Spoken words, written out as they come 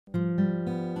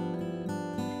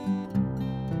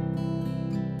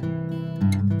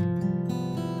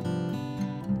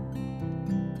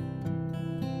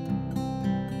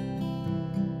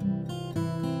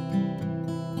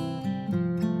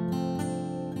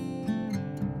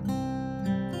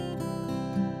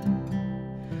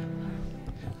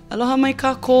Aloha mai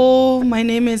kākou. My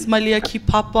name is Malia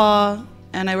Kipapa,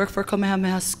 and I work for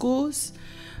Kamehameha Schools.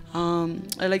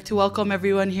 I'd like to welcome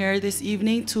everyone here this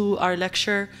evening to our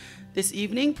lecture this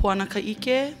evening, Puana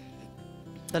Ka'ike.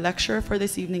 The lecturer for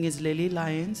this evening is Lily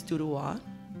Lyons Dudoit.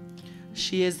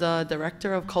 She is the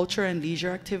Director of Culture and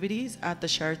Leisure Activities at the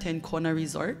Sheraton Kona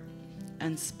Resort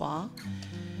and Spa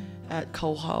at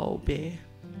Keauhou Bay.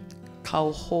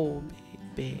 Keauhou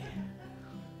Bay.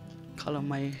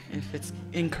 Kalamai if it's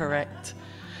incorrect.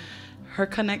 Her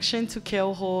connection to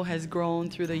Keauhou has grown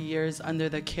through the years under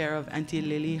the care of Aunty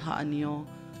Lily Haʻanio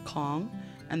Kong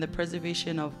and the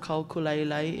preservation of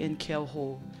Kaukulaelae in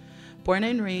Keauhou. Born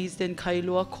and raised in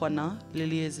Kailua-Kona,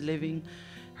 Lily is living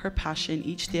her passion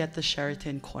each day at the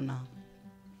Sheraton Kona.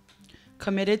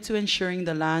 Committed to ensuring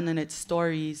the land and its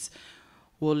stories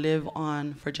will live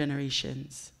on for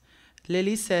generations.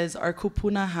 Lily says our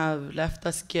kupuna have left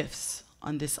us gifts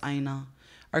on this aina.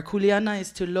 Our kuleana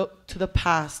is to look to the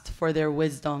past for their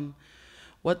wisdom.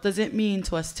 What does it mean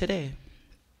to us today?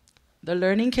 The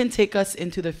learning can take us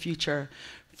into the future,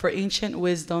 for ancient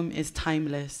wisdom is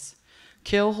timeless.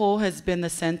 Keauhou has been the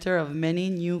center of many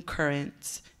new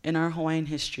currents in our Hawaiian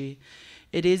history.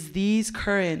 It is these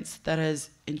currents that has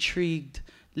intrigued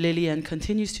Lily and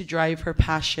continues to drive her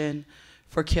passion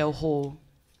for Keauhou.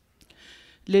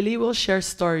 Lily will share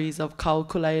stories of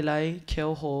Kaukulaelae,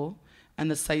 Keauhou, and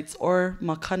the sites or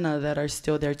makana that are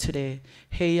still there today.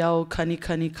 Heiau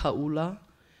Kanikanikaʻula,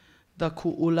 the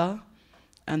Kuʻula,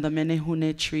 and the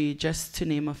Menehune Tree, just to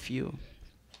name a few.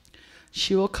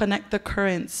 She will connect the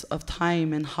currents of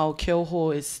time and how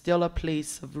Keauhou is still a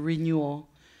place of renewal.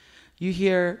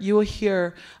 You will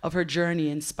hear of her journey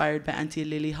inspired by Aunty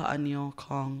Lily Haʻanio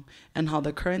Kong and how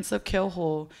the currents of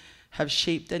Keauhou have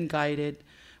shaped and guided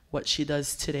what she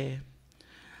does today.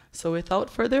 So without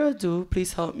further ado,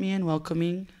 please help me in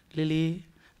welcoming Lily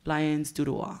Lyons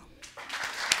Dudoit.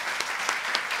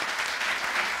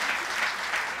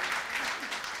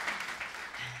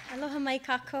 Aloha mai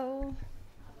kākou.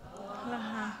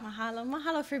 Aloha, mahalo.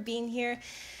 Mahalo for being here.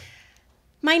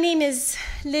 My name is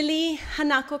Lily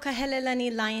Hanako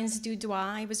Kahelelani Lyons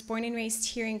Dudoit. I was born and raised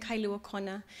here in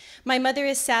Kailua-Kona. My mother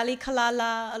is Sally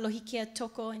Kalala Alohikia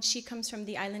Toko, and she comes from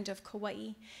the island of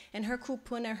Kauai. And her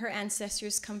kupuna, her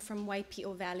ancestors, come from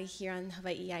Waipio Valley here on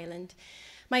Hawaii Island.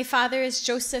 My father is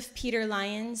Joseph Peter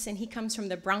Lyons, and he comes from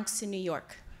the Bronx in New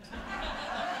York.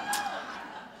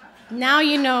 Now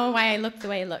you know why I look the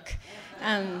way I look.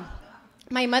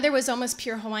 My mother was almost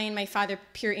pure Hawaiian, my father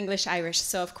pure English-Irish,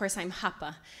 so of course I'm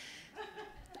Hapa.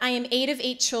 I am 8 of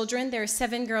 8 children. There are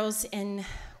 7 girls and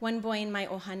 1 boy in my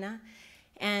ohana.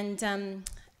 And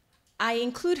I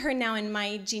include her now in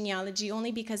my genealogy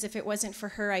only because if it wasn't for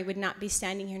her, I would not be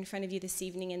standing here in front of you this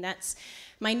evening. And that's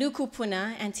my new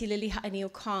kupuna, Aunty Lily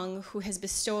Haʻanio Kong, who has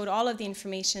bestowed all of the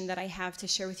information that I have to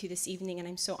share with you this evening, and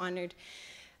I'm so honored.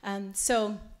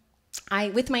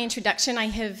 With my introduction, I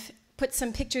have put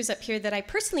some pictures up here that I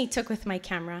personally took with my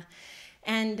camera.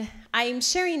 And I'm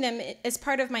sharing them as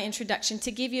part of my introduction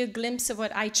to give you a glimpse of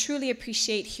what I truly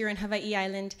appreciate here in Hawaii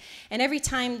Island. And every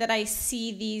time that I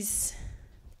see these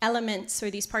elements or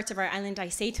these parts of our island, I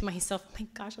say to myself, oh my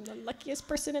gosh, I'm the luckiest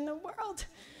person in the world.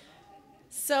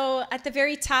 So at the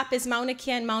very top is Mauna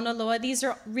Kea and Mauna Loa. These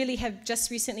really have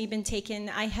just recently been taken.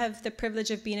 I have the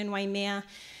privilege of being in Waimea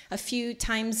a few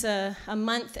times a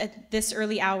month at this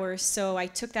early hour, so I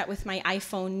took that with my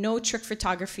iPhone. No trick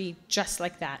photography, just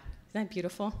like that. Isn't that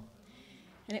beautiful?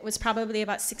 And it was probably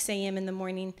about 6 a.m. in the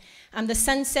morning. The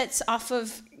sun sets off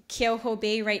of Keauhou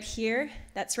Bay right here.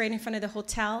 That's right in front of the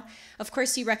hotel. Of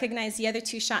course, you recognize the other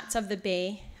 2 shots of the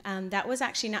bay. That was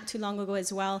actually not too long ago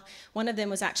as well. One of them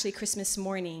was actually Christmas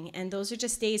morning. And those are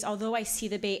just days, although I see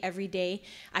the bay every day,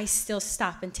 I still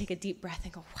stop and take a deep breath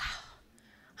and go, wow,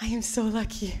 I am so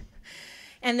lucky.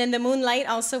 And then the moonlight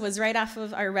also was right off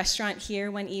of our restaurant here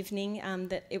one evening.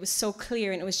 That it was so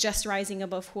clear and it was just rising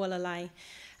above Hualalai.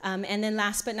 And then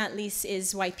last but not least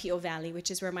is Waipio Valley,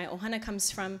 which is where my ohana comes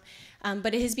from.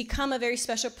 But it has become a very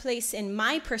special place in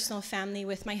my personal family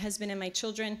with my husband and my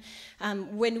children.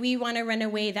 When we want to run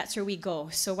away, that's where we go.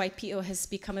 So Waipio has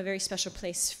become a very special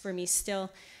place for me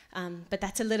still. But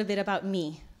that's a little bit about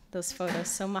me, those photos.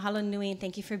 So mahalo nui, and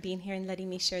thank you for being here and letting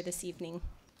me share this evening.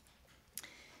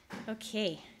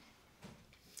 Okay.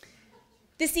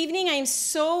 This evening, I am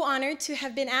so honored to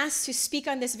have been asked to speak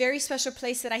on this very special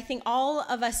place that I think all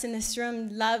of us in this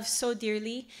room love so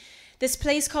dearly, this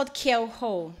place called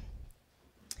Keauhou.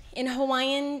 In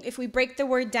Hawaiian, if we break the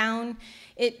word down,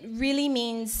 it really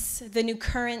means the new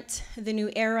current, the new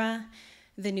era,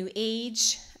 the new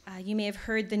age. You may have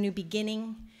heard the new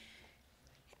beginning.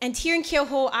 And here in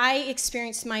Keauhou, I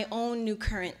experienced my own new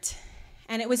current.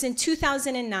 And it was in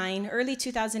 2009, early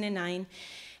 2009,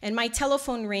 and my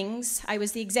telephone rings. I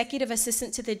was the executive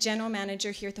assistant to the general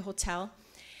manager here at the hotel.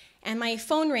 And my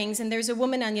phone rings, and there's a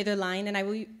woman on the other line, and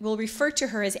I will refer to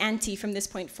her as Auntie from this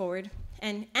point forward.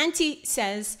 And Auntie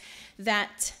says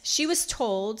that she was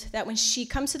told that when she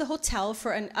comes to the hotel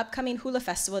for an upcoming hula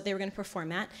festival that they were going to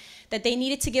perform at, that they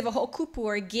needed to give a ho'okupu,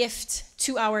 or a gift,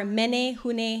 to our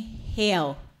Menehune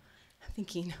Heiau. I'm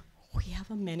thinking, we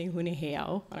have a Menehune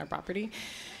Heiau on our property.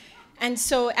 And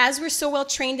so as we're so well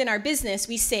trained in our business,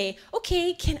 we say,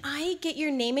 okay, can I get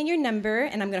your name and your number?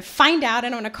 And I'm going to find out,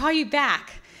 and I'm going to call you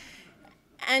back.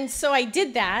 And so I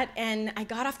did that, and I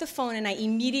got off the phone, and I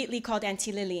immediately called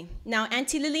Aunty Lily. Now,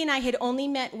 Aunty Lily and I had only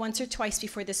met once or twice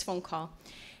before this phone call.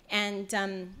 And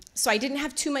so I didn't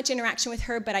have too much interaction with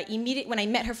her, but when I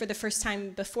met her for the first time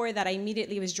before that, I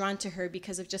immediately was drawn to her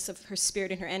because of just of her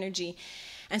spirit and her energy.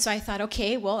 And so I thought,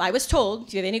 okay, well, I was told,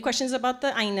 if you have any questions about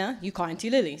the Aina, you call Aunty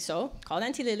Lily. So called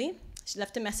Aunty Lily. She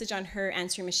left a message on her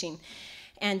answering machine.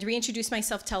 And reintroduced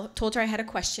myself, told her I had a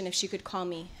question if she could call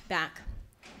me back.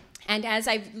 And as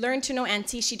I've learned to know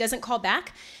Auntie, she doesn't call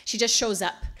back, she just shows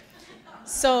up.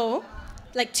 So,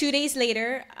 like 2 days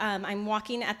later, I'm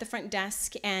walking at the front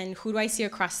desk, and who do I see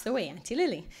across the way? Aunty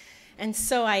Lily. And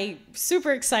so I'm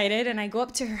super excited, and I go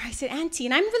up to her, I said, Auntie,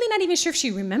 and I'm really not even sure if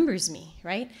she remembers me,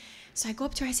 right? So I go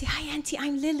up to her, I say, hi, Auntie,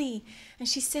 I'm Lily. And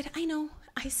she said, I know.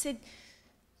 I said,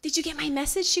 did you get my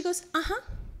message? She goes, uh-huh,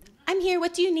 I'm here,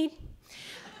 what do you need?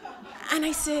 And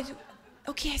I said,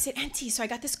 okay, I said, Auntie, so I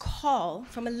got this call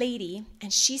from a lady,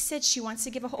 and she said she wants to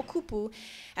give a ho'okupu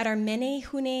at our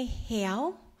Menehune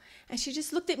Heiau. And she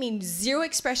just looked at me, zero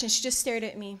expression. She just stared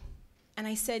at me. And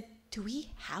I said, do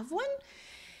we have one?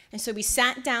 And so we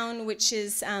sat down, which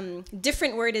is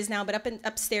different word is now, but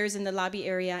upstairs in the lobby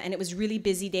area, and it was a really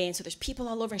busy day. And so there's people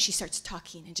all over, and she starts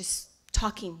talking and just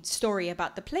talking story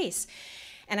about the place.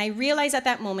 And I realized at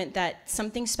that moment that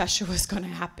something special was going to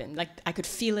happen. Like, I could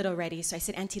feel it already. So I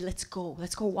said, Auntie, let's go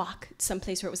walk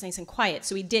someplace where it was nice and quiet.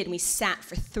 So we did, and we sat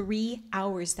for 3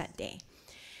 hours that day.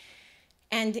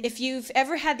 And if you've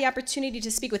ever had the opportunity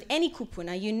to speak with any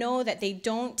kupuna, you know that they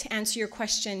don't answer your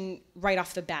question right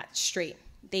off the bat straight.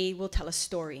 They will tell a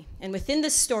story. And within the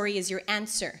story is your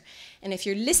answer. And if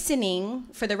you're listening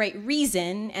for the right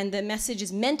reason and the message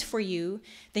is meant for you,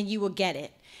 then you will get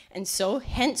it. And so,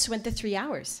 hence went the 3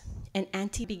 hours. And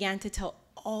Auntie began to tell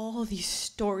all these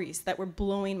stories that were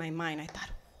blowing my mind. I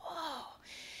thought, whoa.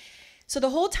 So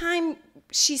the whole time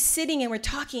she's sitting and we're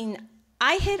talking,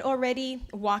 I had already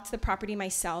walked the property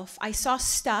myself. I saw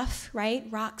stuff, right?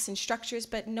 Rocks and structures,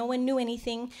 but no one knew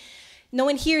anything. No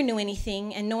one here knew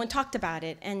anything, and no one talked about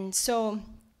it. And so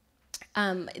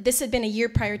this had been a year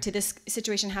prior to this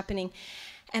situation happening.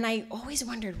 And I always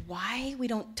wondered why we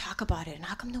don't talk about it, and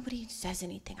how come nobody says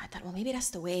anything? I thought, well, maybe that's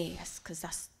the way, because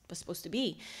that's what's supposed to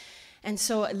be. And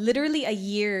so literally a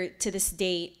year to this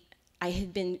date, I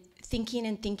had been thinking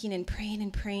and thinking and praying,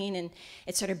 and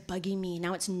it started bugging me.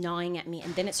 Now it's gnawing at me,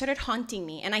 and then it started haunting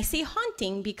me. And I say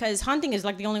haunting because haunting is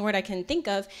like the only word I can think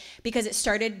of, because it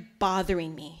started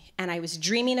bothering me. And I was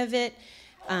dreaming of it.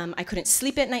 I couldn't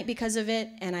sleep at night because of it,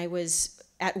 and I was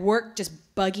at work just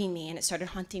bugging me, and it started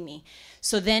haunting me.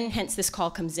 So then, hence this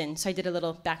call comes in. So I did a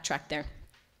little backtrack there.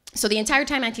 So the entire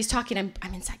time Auntie's talking,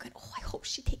 I'm inside going, oh, I hope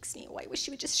she takes me. Oh, I wish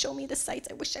she would just show me the sights.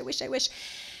 I wish.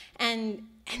 And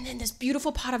then this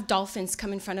beautiful pot of dolphins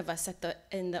come in front of us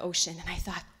in the ocean. And I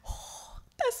thought, oh,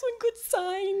 that's a good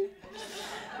sign.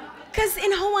 Because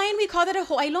in Hawaiian, we call that a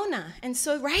ho'ailona. And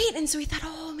so, right? And so we thought,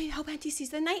 oh, maybe I hope Auntie sees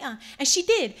the nai'a. And she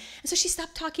did. And so she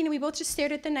stopped talking, and we both just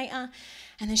stared at the nai'a.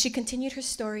 And then she continued her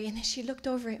story, and then she looked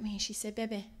over at me, and she said,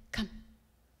 Bebe, come,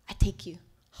 I take you.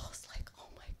 I was like, oh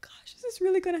my gosh, is this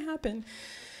really going to happen?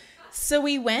 So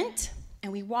we went,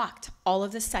 and we walked all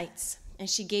of the sites, and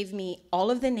she gave me all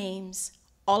of the names,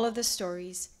 all of the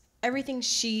stories, everything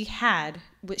she had,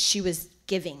 which she was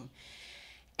giving.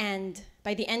 And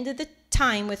by the end of the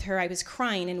time with her, I was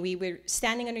crying, and we were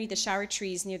standing underneath the shower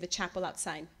trees near the chapel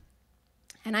outside.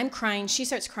 And I'm crying, she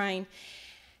starts crying,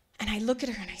 and I look at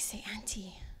her and I say,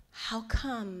 Auntie, how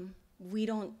come we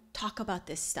don't talk about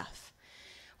this stuff?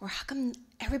 Or how come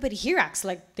everybody here acts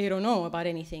like they don't know about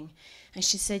anything? And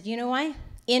she said, you know why?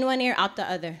 In one ear, out the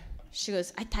other. She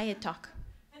goes, I tired talk.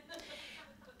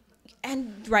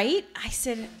 And right? I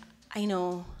said, I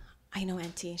know,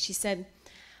 Auntie. She said,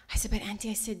 but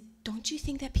Auntie, don't you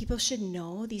think that people should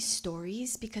know these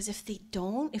stories? Because if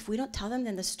we don't tell them,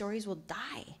 then the stories will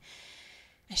die.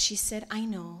 And she said, I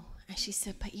know. And she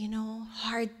said, but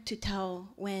hard to tell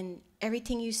when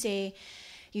everything you say,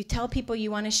 you tell people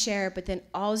you want to share, but then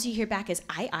all you hear back is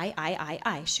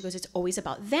I. She goes, it's always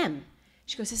about them.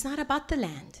 She goes, it's not about the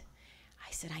land.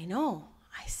 I said, I know.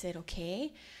 I said,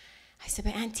 okay. I said,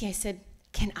 but Auntie, I said,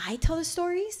 can I tell the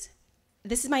stories?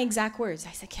 This is my exact words.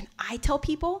 I said, can I tell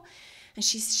people? And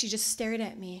she just stared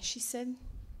at me. She said,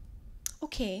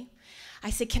 okay. I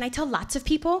said, can I tell lots of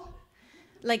people?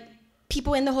 Like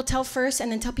people in the hotel first and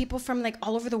then tell people from like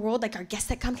all over the world, like our guests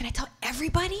that come, can I tell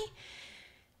everybody?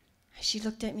 She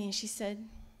looked at me and she said,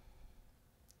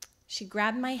 she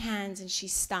grabbed my hands and she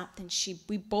stopped and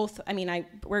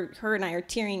her and I are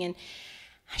tearing and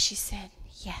she said,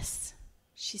 yes.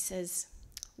 She says,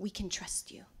 we can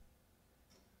trust you.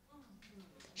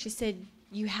 She said,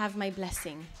 you have my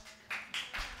blessing.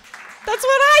 That's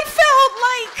what I felt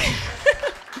like.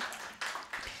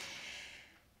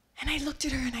 And I looked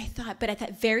at her and I thought, but at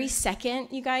that very second,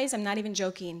 you guys, I'm not even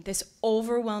joking, this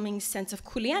overwhelming sense of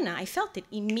kuleana, I felt it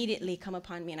immediately come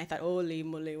upon me. And I thought, holy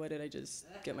moly, what did I just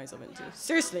get myself into?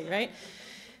 Seriously, right?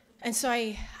 And so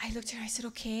I looked at her, I said,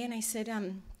 okay. And I said,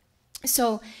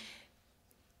 so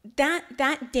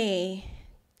that day,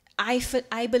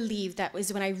 I believe that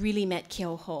was when I really met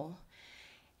Keauhou.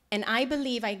 And I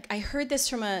believe, I heard this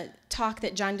from a talk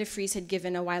that John DeFries had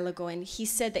given a while ago, and he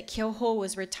said that Keauhou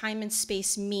was where time and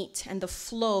space meet, and the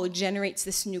flow generates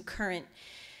this new current.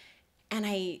 And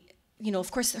I,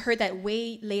 of course, heard that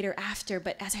way later after,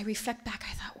 but as I reflect back,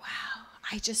 I thought, wow,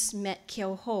 I just met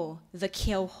Keauhou,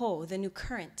 the new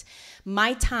current.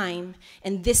 My time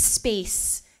and this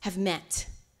space have met,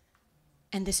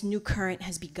 and this new current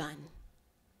has begun.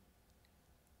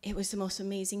 It was the most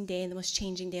amazing day and the most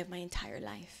changing day of my entire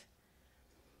life.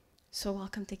 So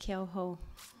welcome to Keauhou.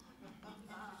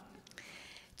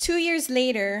 2 years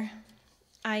later,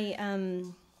 I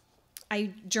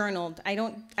journaled. I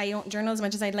don't journal as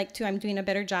much as I'd like to. I'm doing a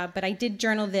better job, but I did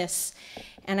journal this,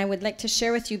 and I would like to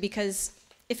share with you because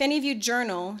if any of you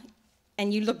journal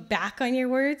and you look back on your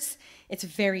words, it's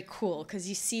very cool because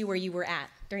you see where you were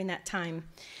at during that time.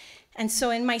 And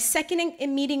so in my second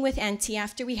meeting with Auntie,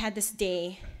 after we had this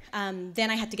day,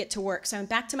 then I had to get to work. So I went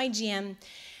back to my GM,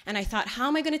 and I thought, how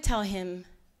am I going to tell him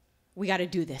we got to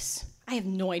do this? I have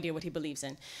no idea what he believes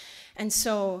in. And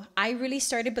so I really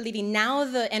started believing. Now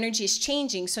the energy is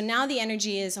changing. So now the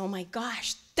energy is, oh my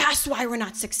gosh, that's why we're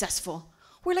not successful.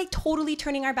 We're like totally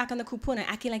turning our back on the kupuna,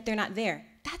 acting like they're not there.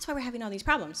 That's why we're having all these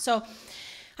problems. So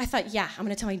I thought, yeah, I'm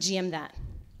going to tell my GM that.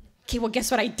 Okay, well,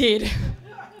 guess what I did?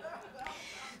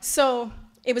 So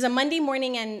it was a Monday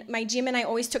morning, and my GM and I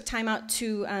always took time out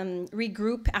to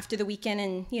regroup after the weekend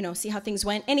and, see how things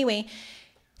went. Anyway,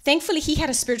 thankfully, he had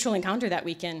a spiritual encounter that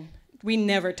weekend. We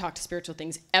never talked to spiritual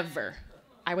things, ever.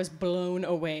 I was blown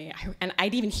away. And I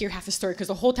didn't even hear half the story because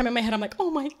the whole time in my head, I'm like,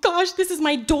 oh my gosh, this is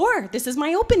my door. This is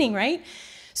my opening, right?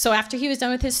 So after he was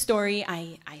done with his story,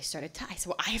 I said,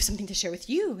 well, I have something to share with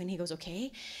you. And he goes,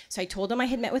 okay. So I told him I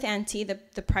had met with Auntie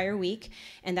the prior week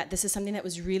and that this is something that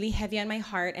was really heavy on my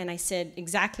heart. And I said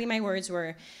exactly my words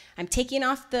were, I'm taking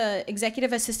off the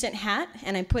executive assistant hat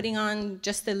and I'm putting on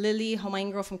just the Lily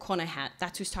Hawaiian girl from Kona hat.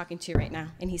 That's who's talking to you right now.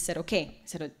 And he said, okay. I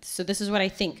said, so this is what I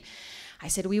think. I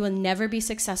said, we will never be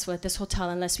successful at this hotel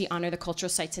unless we honor the cultural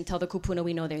sites and tell the kupuna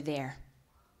we know they're there.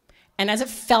 And as it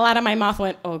fell out of my mouth, I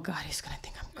went, oh God, he's gonna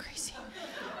think I'm crazy.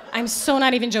 I'm so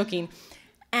not even joking.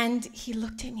 And he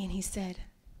looked at me and he said,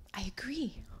 I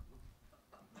agree.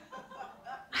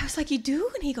 I was like, you do?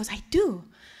 And he goes, I do.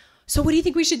 So what do you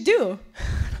think we should do?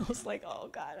 And I was like, oh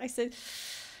God. I said,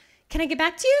 can I get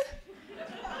back to you?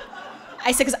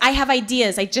 I said, because I have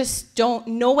ideas. I just don't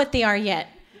know what they are yet.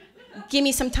 Give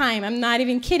me some time. I'm not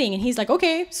even kidding. And he's like,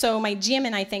 okay. So my GM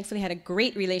and I thankfully had a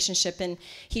great relationship, and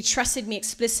he trusted me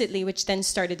explicitly, which then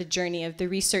started the journey of the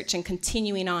research and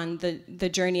continuing on the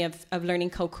journey of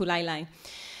learning Kaukulaelae.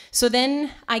 So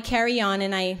then I carry on,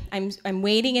 and I'm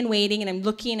waiting and waiting, and I'm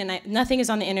looking, and nothing is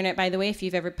on the internet, by the way. If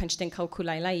you've ever punched in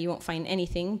Kaukulaelae, you won't find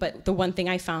anything, but the one thing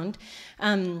I found.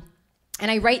 And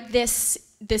I write this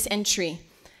entry.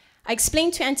 I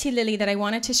explained to Aunty Lily that I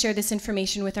wanted to share this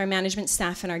information with our management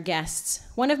staff and our guests.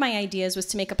 One of my ideas was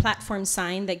to make a platform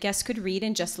sign that guests could read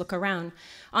and just look around.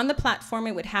 On the platform,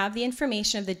 it would have the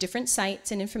information of the different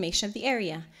sites and information of the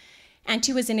area.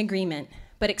 Aunty was in agreement,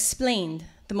 but explained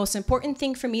the most important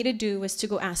thing for me to do was to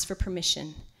go ask for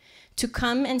permission. To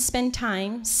come and spend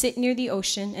time, sit near the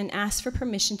ocean, and ask for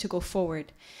permission to go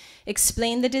forward.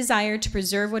 Explain the desire to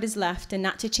preserve what is left and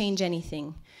not to change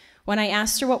anything. When I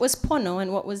asked her what was pono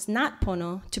and what was not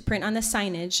pono to print on the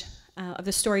signage of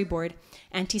the storyboard,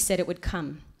 Auntie said it would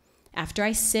come. After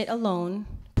I sit alone,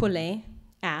 pule,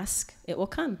 ask, it will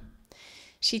come.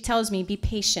 She tells me, be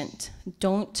patient,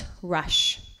 don't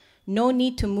rush. No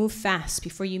need to move fast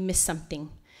before you miss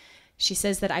something. She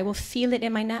says that I will feel it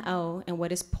in my na'au, and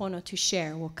what is pono to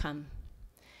share will come.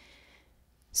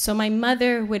 So my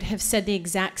mother would have said the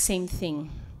exact same thing.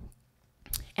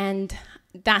 And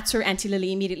that's where Aunty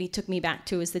Lily immediately took me back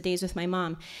to, was the days with my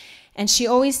mom. And she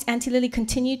always, Aunty Lily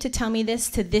continued to tell me this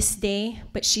to this day,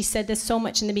 but she said this so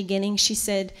much in the beginning. She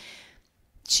said,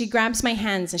 she grabs my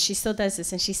hands, and she still does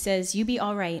this, and she says, you be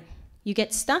all right. You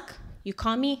get stuck, you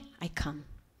call me, I come.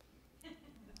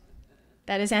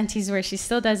 That is Auntie's word. She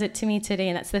still does it to me today,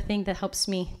 and that's the thing that helps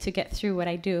me to get through what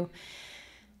I do.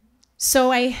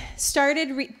 So I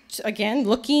started, again,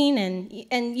 looking,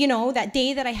 and you know, that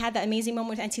day that I had that amazing moment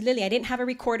with Aunty Lily, I didn't have a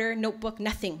recorder, notebook,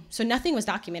 nothing. So nothing was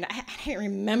documented. I didn't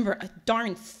remember a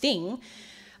darn thing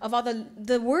of all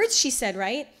the words she said,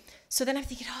 right? So then I'm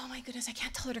thinking, oh my goodness, I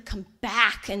can't tell her to come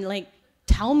back and like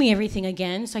tell me everything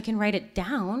again so I can write it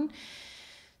down.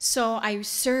 So I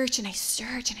search and I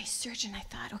search and I search, and I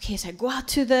thought, okay, so I go out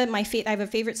to I have a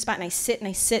favorite spot, and I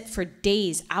sit for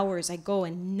days, hours. I go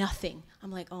and nothing.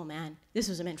 I'm like, oh man, this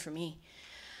wasn't meant for me.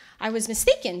 I was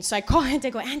mistaken. So I call Auntie,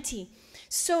 I go, Auntie.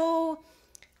 So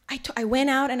I went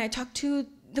out and I talked to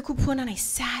the kupuna, and I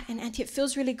sat, and Auntie, it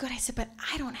feels really good. I said, but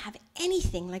I don't have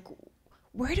anything. Like,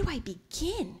 where do I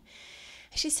begin?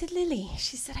 And she said, Lily,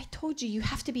 she said, I told you, you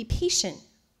have to be patient.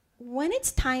 When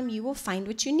it's time, you will find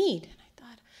what you need.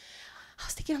 I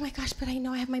was thinking, oh my gosh, but I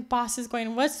know I have my bosses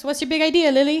going, what's your big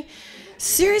idea, Lily?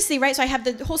 Seriously, right? So I have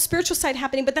the whole spiritual side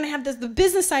happening, but then I have the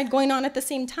business side going on at the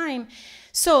same time.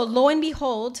 So lo and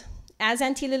behold, as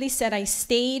Auntie Lily said, I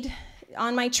stayed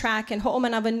on my track, and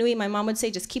ho'omanawa nui, my mom would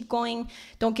say, just keep going,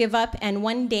 don't give up. And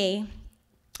one day,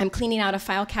 I'm cleaning out a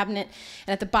file cabinet,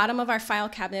 and at the bottom of our file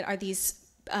cabinet are these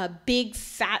big,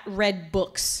 fat, red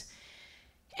books.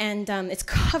 And it's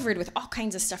covered with all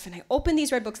kinds of stuff. And I open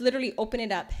these red books, literally open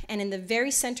it up. And in the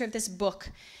very center of this book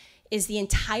is the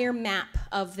entire map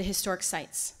of the historic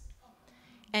sites.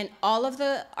 And all of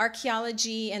the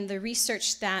archaeology and the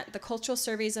research that the Cultural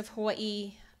Surveys of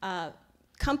Hawaii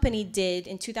company did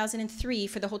in 2003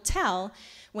 for the hotel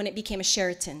when it became a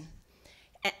Sheraton.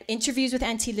 Interviews with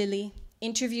Auntie Lily,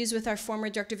 interviews with our former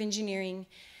director of engineering,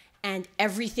 and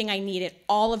everything I needed,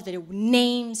 all of the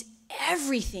names,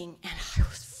 everything. And I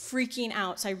was freaking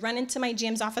out. So I run into my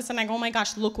GM's office and I go, oh my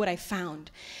gosh, look what I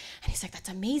found. And he's like, that's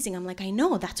amazing. I'm like, I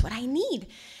know, that's what I need.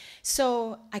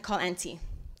 So I call Auntie.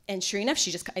 And sure enough,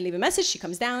 I leave a message, she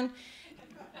comes down.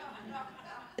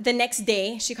 The next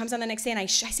day, she comes on the next day, and I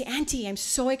say, Auntie, I'm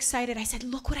so excited. I said,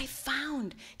 look what I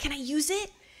found. Can I use it?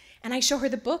 And I show her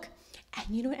the book.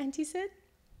 And you know what Auntie said?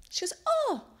 She goes,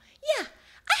 oh, yeah,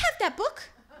 I have that book.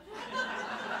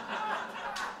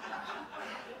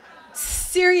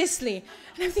 Seriously.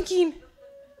 And I'm thinking,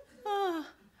 oh,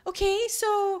 okay,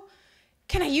 so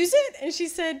can I use it? And she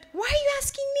said, why are you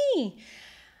asking me?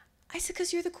 I said,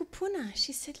 because you're the kupuna.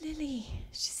 She said, Lily,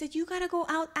 she said, you got to go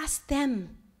out, ask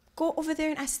them. Go over there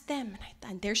and ask them.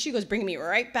 And there she goes, bringing me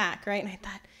right back, right? And I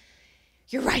thought,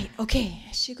 you're right, okay.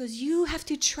 She goes, you have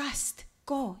to trust.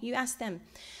 Go, you ask them.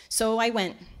 So I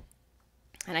went,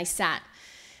 and I sat.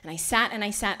 And I sat and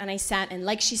I sat and I sat, and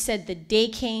like she said, the day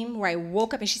came where I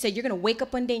woke up, and she said, you're going to wake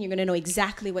up one day and you're going to know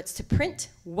exactly what's to print,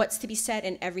 what's to be said,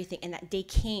 and everything. And that day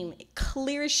came,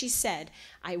 clear as she said.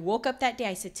 I woke up that day,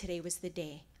 I said, today was the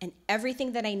day. And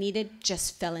everything that I needed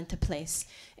just fell into place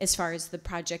as far as the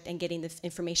project and getting the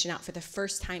information out for the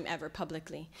first time ever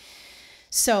publicly.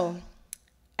 So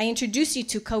I introduced you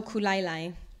to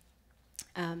Kaukulaelae,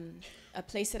 a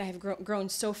place that I have grown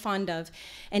so fond of.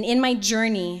 And in my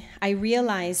journey, I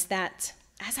realized that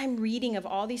as I'm reading of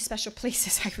all these special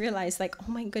places, I realized, like, oh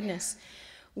my goodness,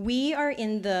 we are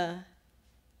in the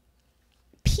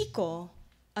pico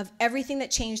of everything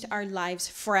that changed our lives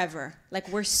forever. Like,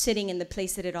 we're sitting in the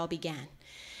place that it all began.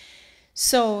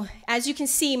 So as you can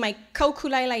see, my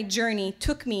Kaukulaelae journey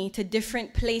took me to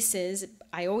different places.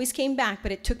 I always came back,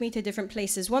 but it took me to different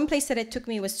places. One place that it took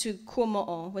me was to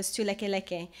Kuomo'o, was to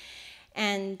Lekeleke.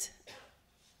 And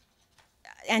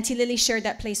Auntie Lily shared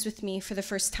that place with me for the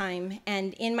first time.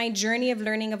 And in my journey of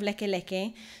learning of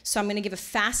Lekeleke, so I'm going to give a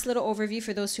fast little overview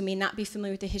for those who may not be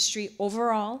familiar with the history.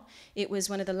 Overall, it was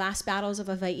one of the last battles of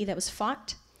Hawaii that was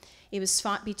fought. It was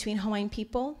fought between Hawaiian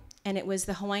people, and it was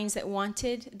the Hawaiians that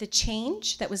wanted the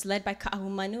change that was led by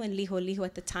Ka'ahumanu and Liho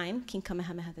at the time, King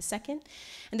Kamehameha II.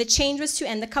 And the change was to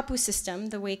end the kapu system,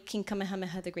 the way King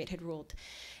Kamehameha the Great had ruled.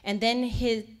 And then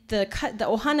the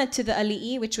ohana to the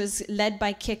ali'i, which was led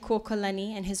by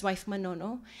Kekuokalani and his wife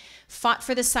Manono, fought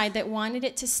for the side that wanted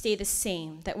it to stay the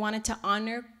same, that wanted to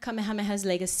honor Kamehameha's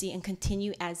legacy and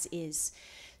continue as is.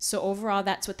 So overall,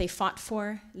 that's what they fought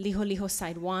for. Liho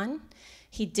side won.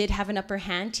 He did have an upper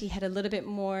hand. He had a little bit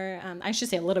more, I should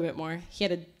say a little bit more. He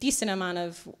had a decent amount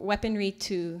of weaponry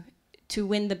to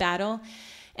win the battle.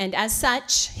 And as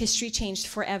such, history changed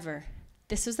forever.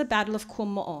 This was the Battle of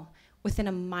Kuʻula, within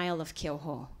a mile of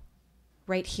Keauhou.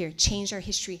 Right here, changed our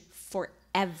history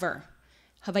forever.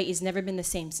 Hawaii has never been the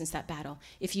same since that battle.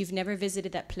 If you've never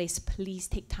visited that place, please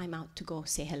take time out to go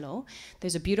say hello.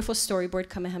 There's a beautiful storyboard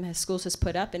Kamehameha Schools has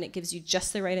put up, and it gives you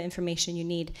just the right information you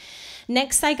need.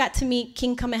 Next, I got to meet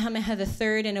King Kamehameha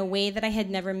III in a way that I had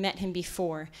never met him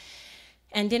before.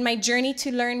 And in my journey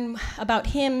to learn about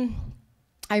him,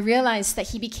 I realized that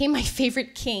he became my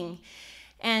favorite king.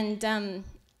 And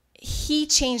he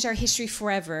changed our history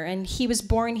forever. And he was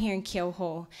born here in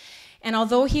Keauhou. And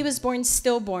although he was born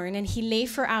stillborn, and he lay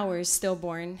for hours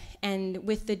stillborn, and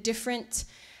with the different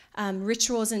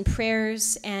rituals and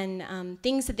prayers and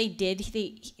things that they did,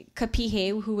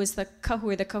 Kapihe, who was the kahu,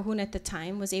 or the kahuna at the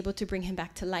time, was able to bring him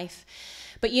back to life.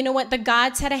 But you know what? The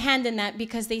gods had a hand in that,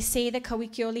 because they say that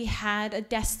Kauikeoli had a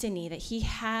destiny, that he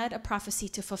had a prophecy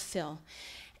to fulfill.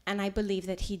 And I believe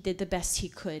that he did the best he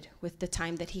could with the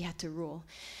time that he had to rule.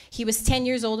 He was 10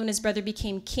 years old when his brother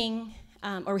became king.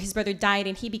 Or his brother died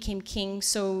and he became king,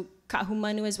 so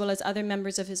Kahumanu, as well as other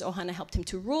members of his ohana, helped him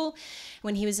to rule.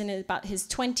 When he was in about his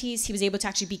 20s, he was able to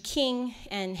actually be king,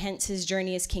 and hence his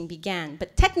journey as king began.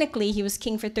 But technically, he was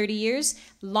king for 30 years,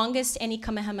 longest any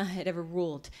Kamehameha had ever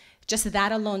ruled. Just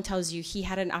that alone tells you he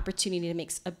had an opportunity to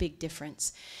make a big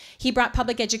difference. He brought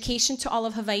public education to all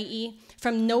of Hawaii,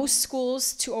 from no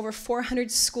schools to over 400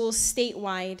 schools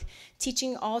statewide,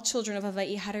 teaching all children of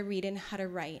Hawaii how to read and how to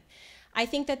write. I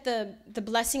think that the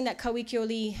blessing that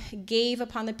Kauikeoli gave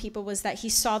upon the people was that he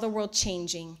saw the world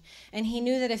changing. And he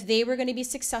knew that if they were going to be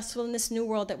successful in this new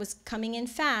world that was coming in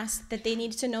fast, that they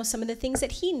needed to know some of the things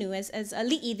that he knew. As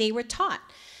ali'i, they were taught.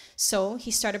 So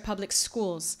he started public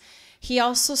schools. He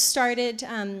also started,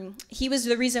 he was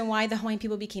the reason why the Hawaiian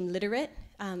people became literate.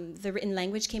 The written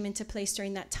language came into place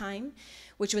during that time,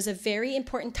 which was a very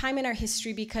important time in our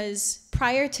history, because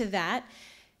prior to that,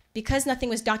 because nothing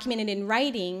was documented in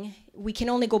writing, we can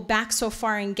only go back so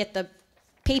far and get the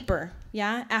paper,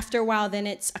 yeah? After a while, then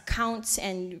it's accounts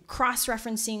and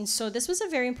cross-referencing. So this was a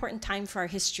very important time for our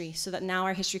history, so that now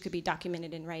our history could be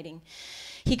documented in writing.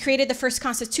 He created the first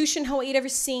constitution Hawaii had ever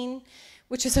seen,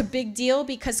 which was a big deal,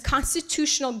 because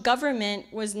constitutional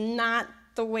government was not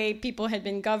the way people had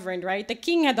been governed, right? The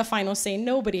king had the final say,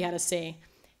 nobody had a say.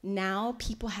 Now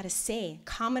people had a say,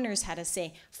 commoners had a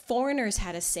say, foreigners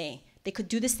had a say. They could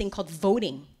do this thing called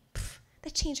voting.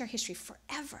 That changed our history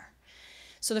forever.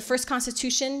 So the first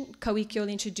constitution,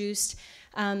 Kauikeoli introduced.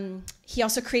 He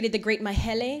also created the Great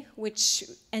Mahele, which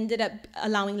ended up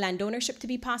allowing land ownership to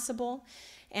be possible.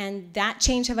 And that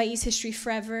changed Hawaii's history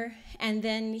forever. And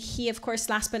then he, of course,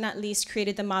 last but not least,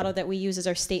 created the model that we use as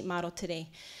our state model today.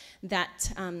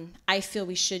 That I feel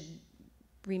we should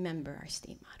remember our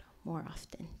state model more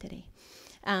often today.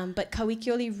 But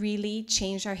Kauikeoli really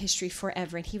changed our history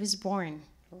forever, and he was born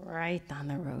right down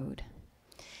the road.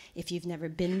 If you've never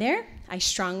been there, I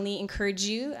strongly encourage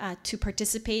you to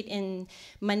participate in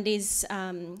Monday's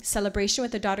celebration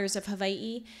with the Daughters of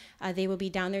Hawaii. They will be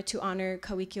down there to honor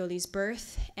Kauikeoli's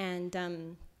birth.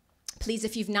 And please,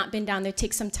 if you've not been down there,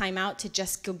 take some time out to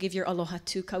just go give your aloha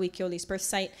to Kauikeoli's birth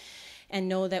site, and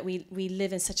know that we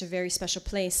live in such a very special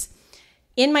place.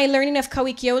 In my learning of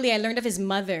Kauikeoli, I learned of his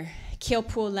mother,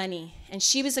 Keaupuolani, and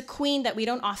she was a queen that we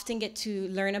don't often get to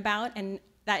learn about, and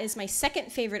that is my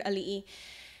second favorite ali'i.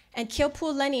 And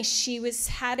Keaupuolani,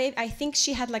 I think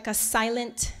she had like a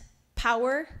silent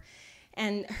power,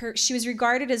 and she was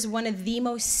regarded as one of the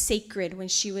most sacred when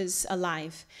she was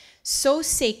alive. So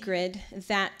sacred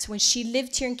that when she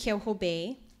lived here in Keauhou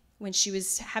Bay, when she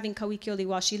was having Kauikeoli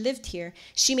while she lived here,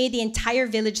 she made the entire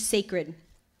village sacred.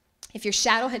 If your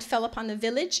shadow had fell upon the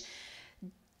village,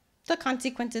 the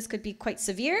consequences could be quite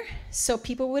severe, so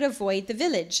people would avoid the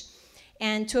village.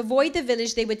 And to avoid the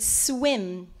village, they would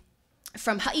swim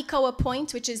from Ha'ikawa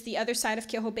Point, which is the other side of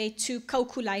Keauhou Bay, to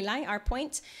Kaukulaelae, our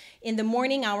point, in the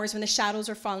morning hours when the shadows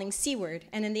were falling seaward.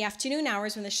 And in the afternoon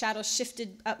hours when the shadows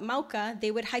shifted up Mauka,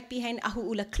 they would hike behind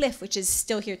Ahu'ula Cliff, which is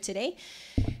still here today.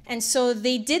 And so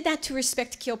they did that to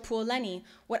respect Keaupuolani.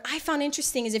 What I found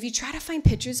interesting is if you try to find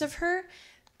pictures of her,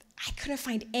 I couldn't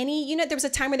find any. You know, there was a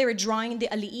time where they were drawing the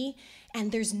ali'i,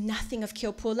 and there's nothing of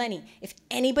Keaupuolani. If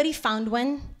anybody found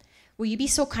one, will you be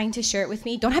so kind to share it with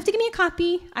me? Don't have to give me a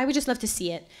copy. I would just love to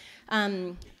see it.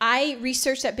 I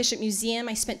researched at Bishop Museum.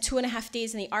 I spent 2.5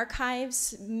 days in the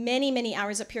archives, many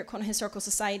hours up here at Kona Historical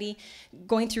Society,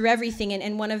 going through everything,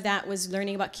 and one of that was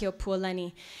learning about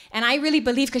Keaupuolani. And I really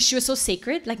believe, because she was so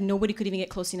sacred, like nobody could even get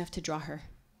close enough to draw her.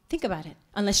 Think about it,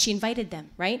 unless she invited them,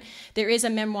 right? There is a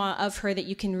memoir of her that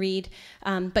you can read,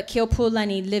 but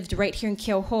Keaupuolani lived right here in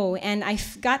Keauhou, and I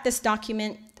got this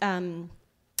document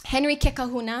Henry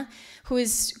Kekahuna, who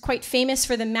is quite famous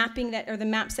for the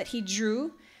maps that he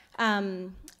drew,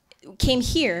 came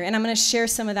here, and I'm going to share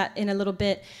some of that in a little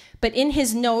bit. But in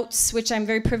his notes, which I'm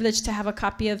very privileged to have a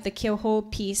copy of the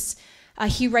Keauhou piece,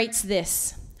 he writes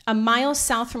this: "A mile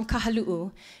south from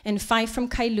Kahalu'u and 5 from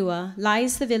Kailua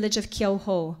lies the village of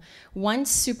Keauhou,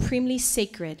 once supremely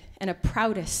sacred and a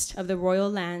proudest of the royal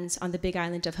lands on the big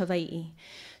island of Hawaii.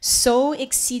 So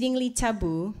exceedingly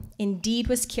taboo, indeed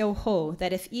was Keauhou,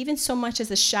 that if even so much as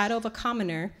the shadow of a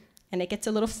commoner," and it gets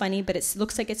a little funny, but it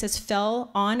looks like it says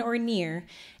fell on or near,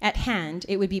 "at hand,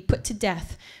 it would be put to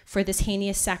death for this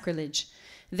heinous sacrilege.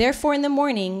 Therefore, in the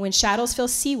morning, when shadows fell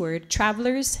seaward,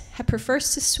 travelers had preferred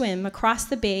to swim across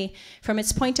the bay from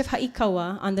its point of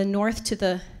Ha'ikawa on the north to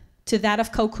that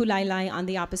of Kaukulaelae on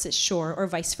the opposite shore, or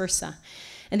vice versa.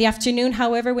 In the afternoon,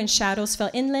 however, when shadows fell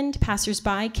inland,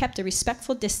 passers-by kept a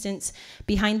respectful distance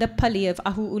behind the pali of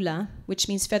Ahu'ula, which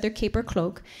means feather cape or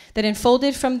cloak, that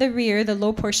enfolded from the rear the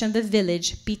low portion of the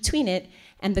village, between it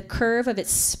and the curve of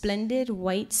its splendid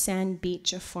white sand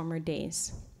beach of former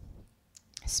days."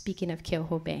 Speaking of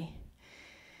Keauhou Bay.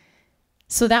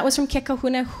 So that was from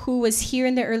Kekahuna, who was here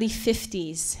in the early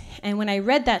 50s. And when I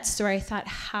read that story, I thought,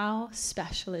 how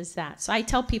special is that? So I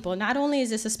tell people, not only is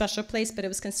this a special place, but it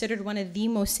was considered one of the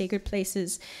most sacred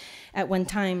places at one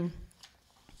time.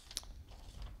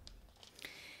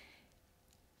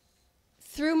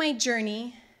 Through my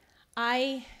journey,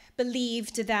 I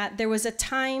believed that there was a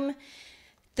time,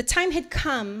 the time had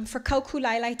come for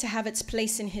Kaukulaelae to have its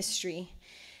place in history,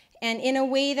 and in a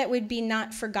way that would be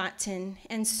not forgotten.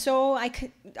 And so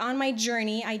on my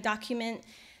journey, I document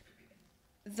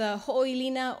the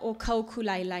ho'oilina o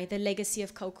Kaukulaelae, the legacy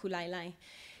of Kaukulaelae.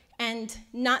 And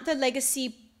not the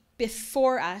legacy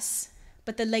before us,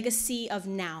 but the legacy of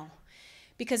now.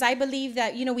 Because I believe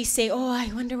that, we say, oh,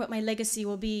 I wonder what my legacy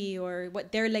will be, or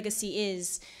what their legacy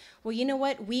is. Well, you know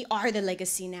what? We are the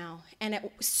legacy now. And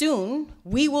soon,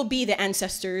 we will be the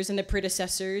ancestors and the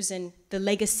predecessors and the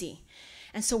legacy.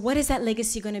 And so what is that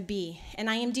legacy going to be? And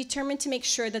I am determined to make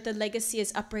sure that the legacy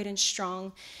is upright and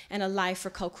strong and alive for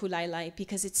Kaukulaelae,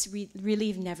 because it's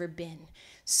really never been.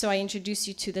 So I introduce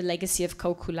you to the legacy of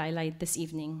Kaukulaelae this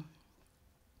evening.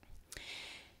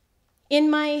 In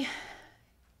my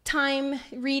time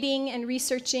reading and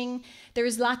researching, there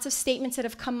is lots of statements that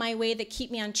have come my way that keep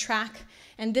me on track.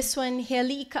 And this one, He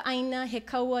ali'i ka aina, he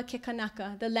kaua ke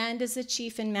kanaka, the land is the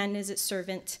chief and man is its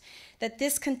servant. That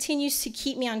this continues to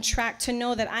keep me on track to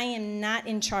know that I am not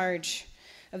in charge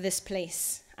of this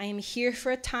place. I am here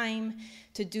for a time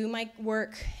to do my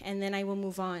work, and then I will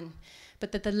move on.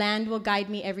 But that the land will guide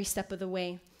me every step of the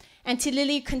way. Aunty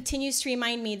Lily continues to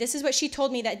remind me, this is what she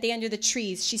told me that day under the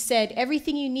trees. She said,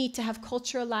 everything you need to have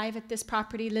culture alive at this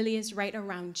property, Lily, is right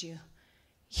around you.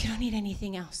 You don't need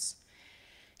anything else.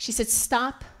 She said,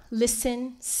 stop,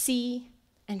 listen, see,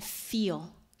 and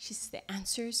feel. She said, the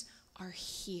answers are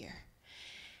here.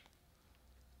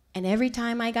 And every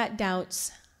time I got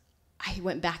doubts, I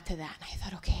went back to that. And I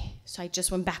thought, okay. So I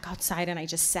just went back outside and I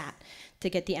just sat to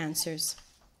get the answers.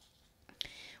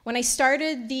 When I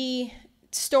started the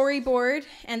storyboard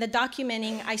and the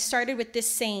documenting, I started with this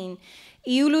saying,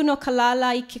 Iulu no kalala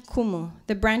I ke kumu.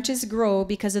 The branches grow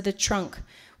because of the trunk.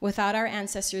 Without our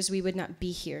ancestors, we would not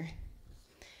be here.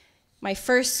 My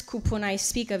first kupuna I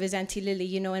speak of is Aunty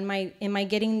Lily. In my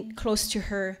getting close to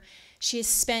her, she has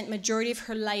spent majority of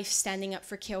her life standing up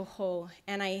for Keauhou.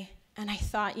 And I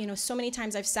thought, so many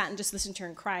times I've sat and just listened to her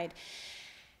and cried.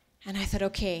 And I thought,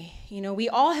 okay, we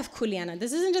all have kuleana.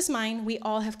 This isn't just mine. We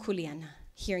all have kuleana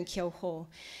here in Keauhou.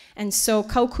 And so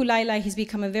Kaukulaelae has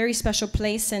become a very special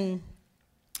place. And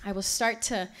I will start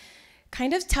to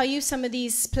kind of tell you some of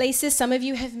these places. Some of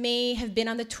you may have been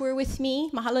on the tour with me.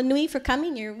 Mahalo nui for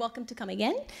coming. You're welcome to come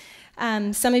again.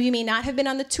 Some of you may not have been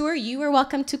on the tour. You are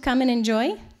welcome to come and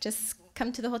enjoy. Just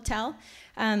come to the hotel.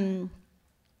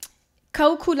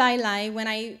 Kaukulaelae, when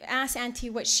I asked Auntie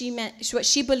what she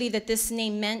believed that this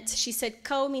name meant, she said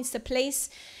Kau means the place,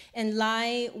 and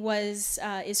Lai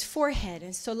is forehead.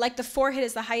 And so like the forehead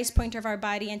is the highest point of our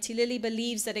body, Auntie Lily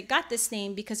believes that it got this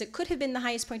name because it could have been the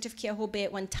highest point of Keauhou Bay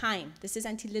at one time. This is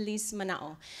Auntie Lily's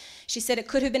mana'o. She said it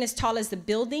could have been as tall as the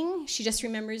building. She just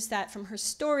remembers that from her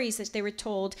stories that they were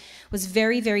told was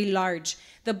very, very large.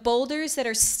 The boulders that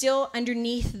are still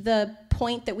underneath the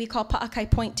point that we call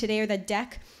Pa'akai Point today, or the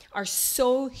deck, are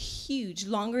so huge,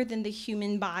 longer than the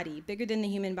human body, bigger than the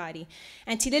human body.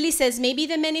 Aunty Lily says maybe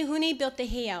the Menehune built the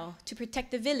heiau to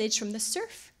protect the village from the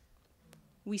surf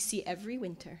we see every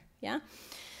winter, yeah?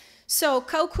 So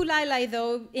Kaukulaelae,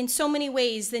 though, in so many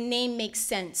ways, the name makes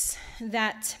sense.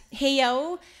 That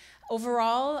heiau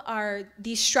overall are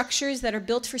these structures that are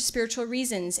built for spiritual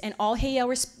reasons, and all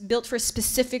heiau are built for a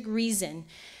specific reason.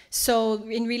 So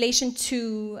in relation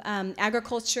to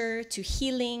agriculture, to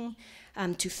healing,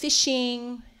 to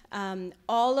fishing,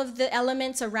 all of the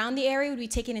elements around the area would be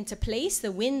taken into place.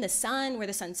 The wind, the sun, where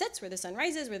the sun sets, where the sun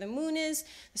rises, where the moon is,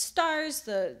 the stars,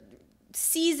 the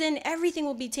season, everything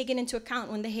will be taken into account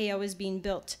when the heiau is being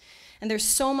built. And there's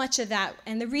so much of that.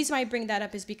 And the reason why I bring that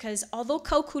up is because although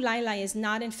Kaukulaelae is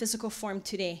not in physical form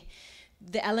today,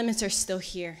 the elements are still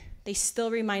here. They still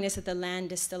remind us that the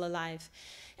land is still alive.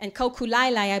 And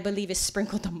Kaukulaelae, I believe, is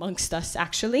sprinkled amongst us,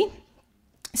 actually.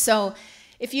 So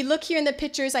if you look here in the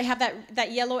pictures, I have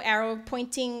that yellow arrow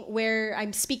pointing where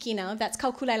I'm speaking of. That's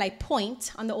Kaukulaelae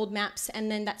Point on the old maps, and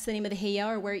then that's the name of the heiau,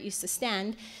 or where it used to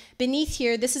stand. Beneath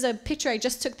here, this is a picture I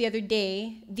just took the other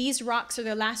day. These rocks are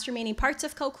the last remaining parts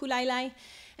of Kaukulaelae,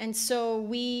 and so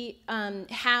we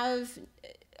have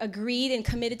agreed and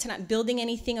committed to not building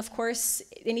anything, of course,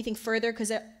 anything further,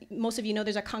 because most of you know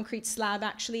there's a concrete slab,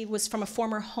 actually, was from a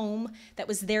former home that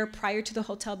was there prior to the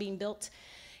hotel being built.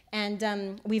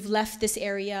 And we've left this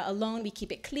area alone. We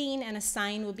keep it clean, and a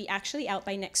sign will be actually out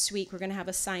by next week. We're going to have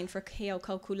a sign for Heiau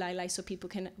Kaukulaelae so people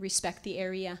can respect the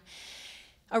area.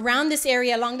 Around this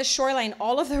area, along the shoreline,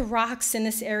 all of the rocks in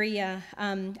this area,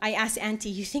 I asked Auntie,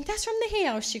 you think that's from the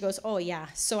heiau? She goes, oh yeah.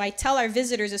 So I tell our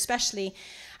visitors especially,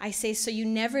 I say, so you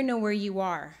never know where you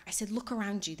are. I said, look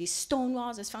around you. These stone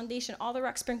walls, this foundation, all the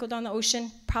rocks sprinkled on the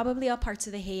ocean, probably all parts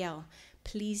of the heiau.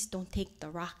 Please don't take the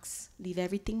rocks. Leave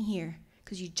everything here.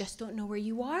 Because you just don't know where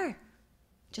you are.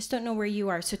 Just don't know where you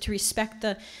are. So to respect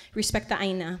the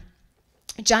aina.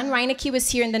 John Reinecke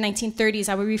was here in the 1930s.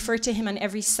 I would refer to him on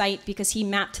every site because he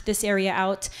mapped this area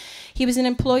out. He was an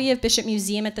employee of Bishop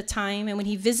Museum at the time, and when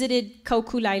he visited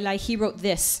Kaukulaelae, he wrote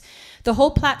this: the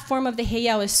whole platform of the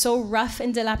heiau is so rough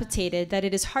and dilapidated that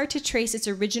it is hard to trace its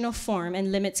original form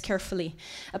and limits carefully.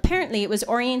 Apparently, it was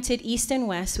oriented east and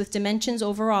west with dimensions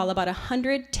overall about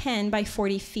 110 by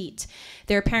 40 feet.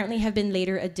 There apparently have been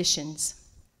later additions.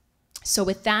 So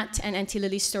with that and Aunty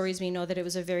Lily's stories, we know that it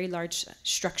was a very large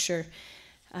structure,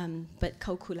 but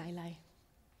Kaukulaelae.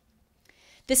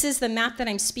 This is the map that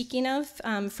I'm speaking of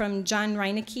from John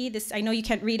Reinecke. I know you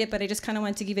can't read it, but I just kind of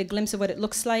wanted to give you a glimpse of what it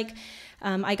looks like.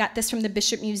 I got this from the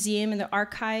Bishop Museum and the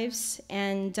archives.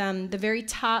 And the very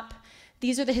top,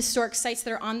 these are the historic sites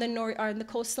that are on the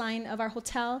coastline of our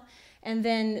hotel. And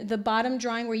then the bottom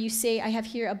drawing where you say, I have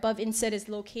here above inset is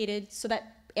located. So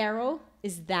that arrow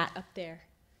is that up there,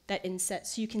 that inset.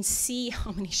 So you can see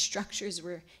how many structures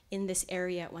were in this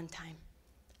area at one time.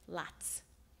 Lots.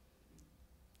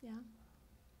 Yeah.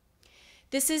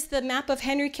 This is the map of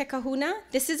Henry Kekahuna.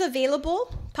 This is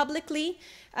available publicly.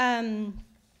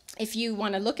 If you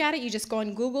want to look at it, you just go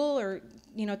on Google or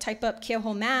type up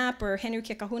Keauhou map or Henry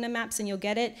Kekahuna maps and you'll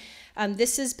get it.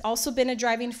 This has also been a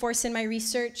driving force in my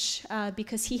research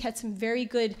because he had some very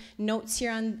good notes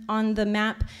here on the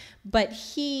map. But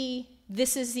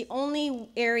this is the only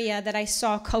area that I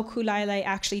saw Kaukulaelae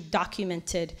actually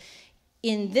documented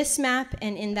in this map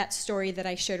and in that story that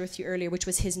I shared with you earlier, which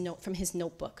was his note from his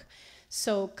notebook.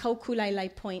 So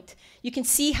Kaukulaelae Point. You can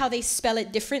see how they spell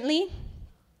it differently.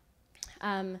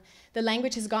 The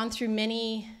language has gone through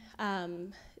many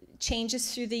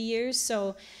changes through the years.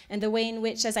 And the way in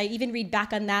which, as I even read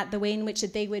back on that, the way in which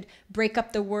they would break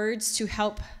up the words to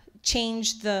help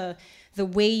change the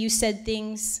way you said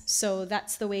things. So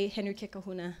that's the way Henry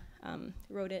Kekahuna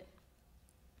wrote it.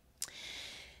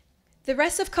 The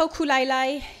rest of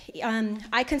Kaukulaelae,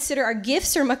 I consider our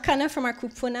gifts or makana from our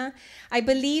kupuna. I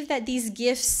believe that these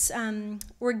gifts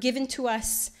were given to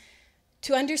us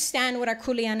to understand what our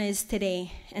kuleana is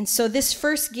today. And so this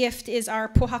first gift is our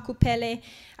pohakupele.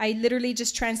 I literally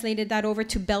just translated that over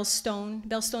to bellstone.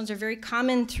 Bellstones are very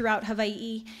common throughout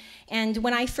Hawaii. And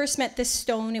when I first met this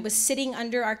stone, it was sitting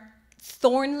under our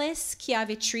thornless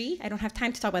kiawe tree. I don't have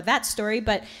time to talk about that story,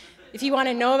 but if you want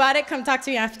to know about it, come talk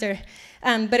to me after.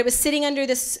 But it was sitting under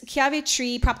this kiawe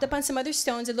tree, propped up on some other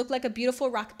stones. It looked like a beautiful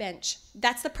rock bench.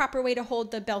 That's the proper way to hold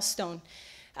the bellstone.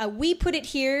 We put it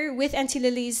here with Aunty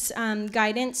Lily's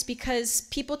guidance because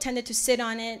people tended to sit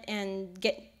on it and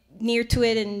get near to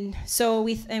it. And so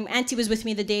Auntie was with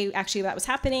me the day actually that was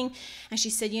happening. And she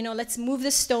said, let's move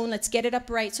this stone. Let's get it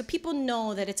upright so people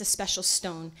know that it's a special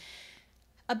stone.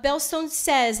 A bellstone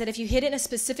says that if you hit it in a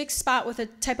specific spot with a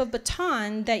type of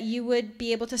baton, that you would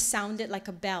be able to sound it like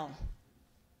a bell.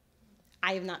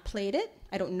 I have not played it.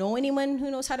 I don't know anyone who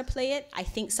knows how to play it. I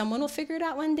think someone will figure it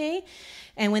out one day.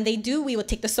 And when they do, we will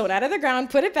take the stone out of the ground,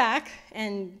 put it back,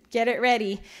 and get it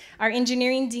ready. Our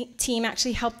engineering team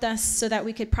actually helped us so that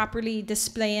we could properly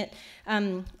display it.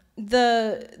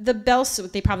 the bells,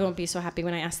 they probably won't be so happy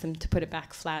when I ask them to put it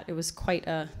back flat. It was quite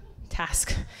a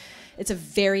task. It's a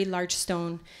very large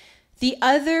stone. The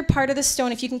other part of the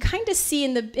stone, if you can kind of see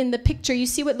in the picture, you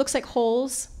see what looks like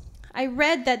holes. I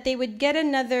read that they would get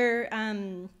another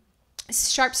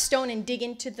sharp stone and dig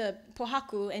into the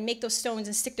pohaku and make those stones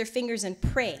and stick their fingers and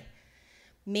pray.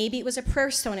 Maybe it was a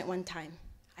prayer stone at one time.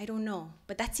 I don't know.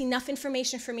 But that's enough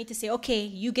information for me to say, okay,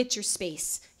 you get your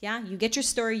space. Yeah, you get your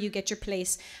story, you get your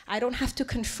place. I don't have to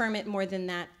confirm it more than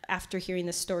that after hearing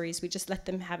the stories. We just let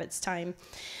them have its time.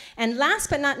 And last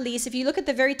but not least, if you look at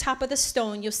the very top of the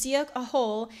stone, you'll see a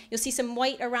hole. You'll see some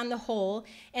white around the hole.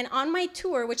 And on my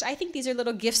tour, which I think these are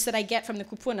little gifts that I get from the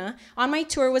kupuna, on my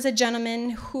tour was a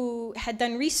gentleman who had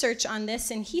done research on this.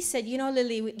 And he said, you know,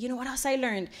 Lily, you know what else I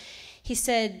learned? He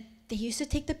said, they used to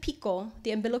take the piko,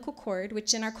 the umbilical cord,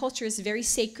 which in our culture is very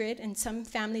sacred, and some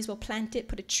families will plant it,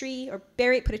 put a tree, or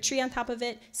bury it, put a tree on top of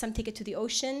it. Some take it to the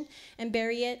ocean and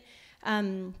bury it.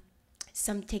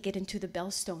 Some take it into the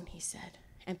bellstone, he said,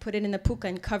 and put it in the puka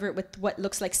and cover it with what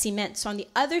looks like cement. So on the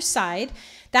other side,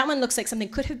 that one looks like something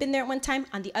could have been there at one time.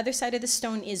 On the other side of the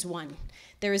stone is one.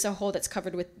 There is a hole that's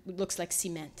covered with what looks like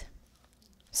cement.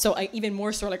 So even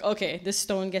more so like, okay, this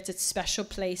stone gets its special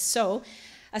place. So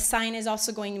a sign is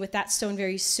also going with that stone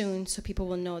very soon, so people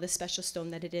will know the special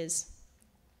stone that it is.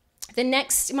 The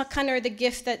next makana, or the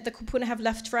gift that the kupuna have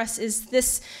left for us, is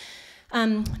this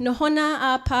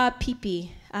nohona a pa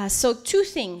pipi. So two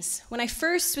things. When I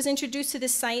first was introduced to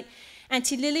this site,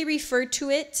 Aunty Lily referred to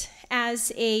it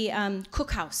as a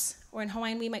cookhouse, or in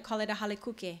Hawaiian we might call it a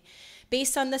halekuke.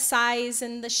 Based on the size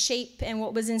and the shape and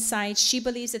what was inside, she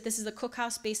believes that this is a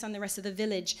cookhouse based on the rest of the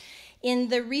village. In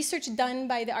the research done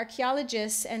by the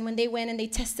archaeologists, and when they went and they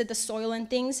tested the soil and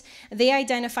things, they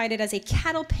identified it as a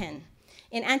cattle pen.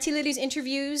 In Aunty Lily's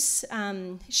interviews,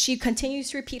 she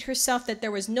continues to repeat herself that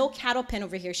there was no cattle pen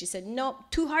over here. She said, no,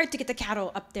 too hard to get the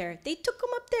cattle up there. They took them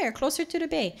up there, closer to the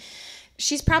bay.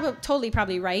 She's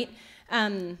probably right.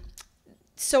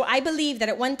 So I believe that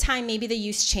at one time, maybe the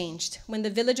use changed. When the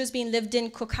village was being lived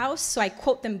in, cookhouse, so I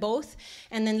quote them both,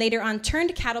 and then later on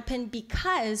turned cattle pen,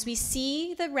 because we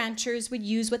see the ranchers would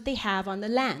use what they have on the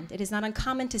land. It is not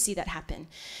uncommon to see that happen.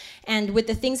 And with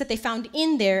the things that they found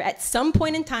in there, at some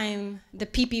point in time, the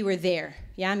pipi were there.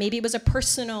 Yeah, maybe it was a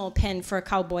personal pen for a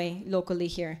cowboy locally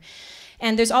here.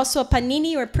 And there's also a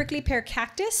panini, or prickly pear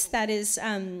cactus, that is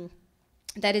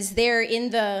there in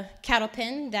the cattle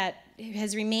pen that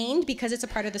has remained because it's a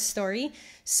part of the story.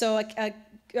 So a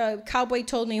cowboy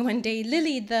told me one day,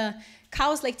 Lily, the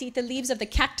cows like to eat the leaves of the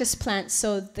cactus plant,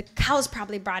 so the cows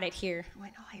probably brought it here. I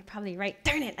went, oh, you're probably right.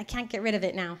 Darn it, I can't get rid of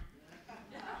it now.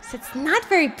 So it's not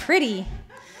very pretty.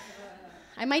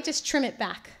 I might just trim it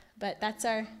back, but that's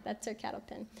our cattle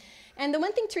pen. And the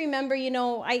one thing to remember, you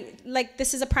know,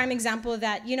 this is a prime example of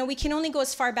that, you know, we can only go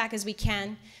as far back as we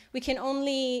can. We can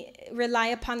only rely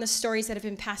upon the stories that have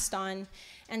been passed on.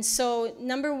 And so,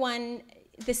 number one,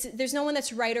 there's no one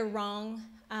that's right or wrong.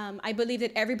 I believe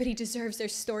that everybody deserves their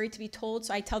story to be told,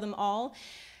 so I tell them all.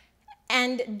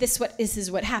 And this is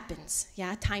what happens.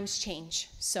 Yeah, times change.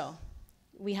 So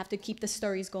we have to keep the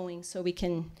stories going so we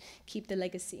can keep the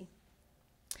legacy.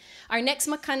 Our next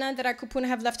makana that our kupuna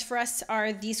have left for us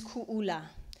are these kuʻula.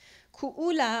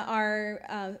 Kuʻula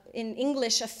are, in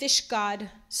English, a fish god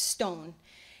stone.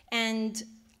 And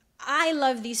I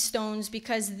love these stones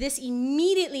because this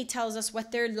immediately tells us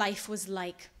what their life was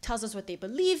like, tells us what they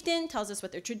believed in, tells us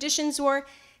what their traditions were,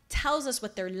 tells us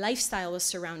what their lifestyle was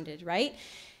surrounded, right?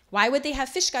 Why would they have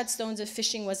fish god stones if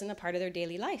fishing wasn't a part of their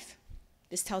daily life?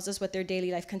 This tells us what their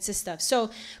daily life consists of. So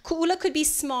ku'ula could be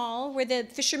small, where the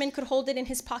fisherman could hold it in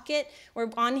his pocket or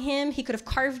on him. He could have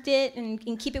carved it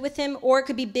and keep it with him. Or it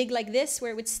could be big like this,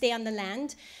 where it would stay on the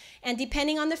land. And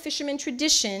depending on the fisherman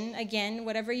tradition, again,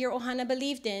 whatever your ohana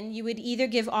believed in, you would either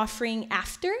give offering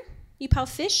after you pau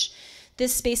fish.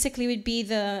 This basically would be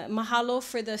the mahalo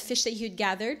for the fish that you had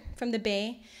gathered from the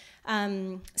bay.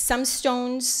 Some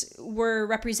stones were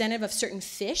representative of certain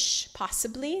fish,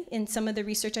 possibly, in some of the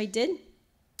research I did.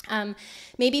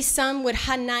 Maybe some would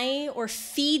hanai or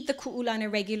feed the ku'ula on a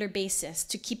regular basis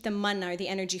to keep the mana or the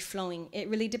energy flowing. It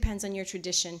really depends on your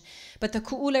tradition. But the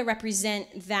ku'ula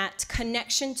represent that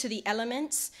connection to the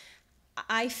elements.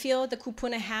 I feel the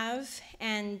kupuna have,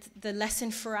 and the lesson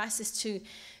for us is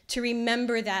to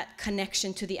remember that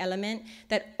connection to the element,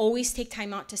 that always take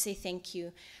time out to say thank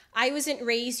you. I wasn't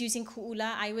raised using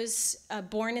ku'ula. I was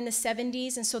born in the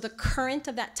 70s, and so the current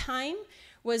of that time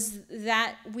was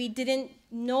that we didn't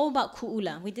know about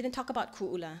ku'ula. We didn't talk about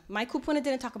ku'ula. My kupuna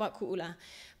didn't talk about ku'ula,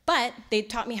 but they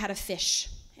taught me how to fish.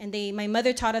 And my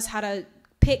mother taught us how to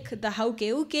pick the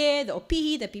haukeuke, the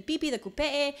opihi, the pipipi, the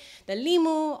kupe'e, the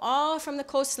limu, all from the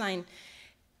coastline.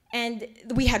 And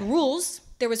we had rules.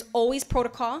 There was always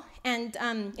protocol. And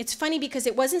it's funny because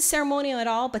it wasn't ceremonial at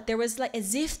all, but there was like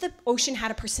as if the ocean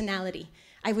had a personality.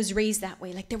 I was raised that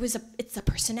way. Like it's a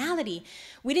personality.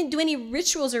 We didn't do any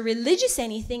rituals or religious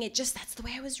anything. That's the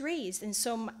way I was raised. And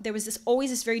so there was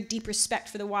always this very deep respect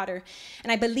for the water.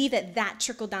 And I believe that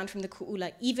trickled down from the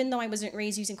ku'ula. Even though I wasn't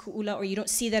raised using ku'ula, or you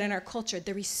don't see that in our culture,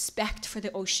 the respect for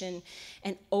the ocean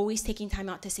and always taking time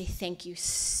out to say thank you,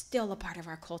 still a part of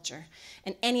our culture.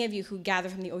 And any of you who gather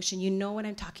from the ocean, you know what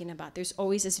I'm talking about. There's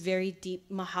always this very deep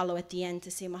mahalo at the end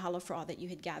to say mahalo for all that you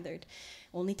had gathered.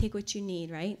 Only take what you need,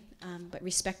 right? But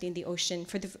respecting the ocean.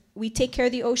 We take care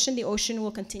of the ocean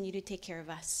will continue to take care of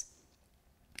us.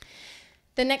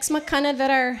 The next makana that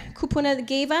our kupuna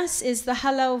gave us is the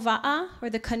halau va'a, or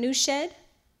the canoe shed.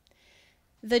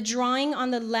 The drawing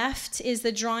on the left is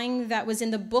the drawing that was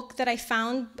in the book that I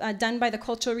found, done by the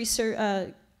Cultural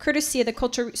Research, courtesy of the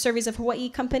Cultural Surveys of Hawaii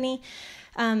Company.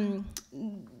 John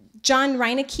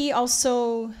Reinecke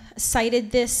also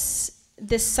cited this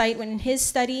site in his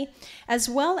study, as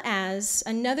well as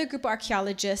another group of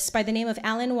archaeologists by the name of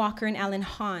Alan Walker and Alan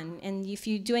Hahn. And if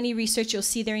you do any research, you'll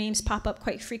see their names pop up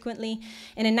quite frequently.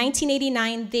 And in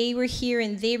 1989, they were here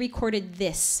and they recorded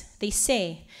this. They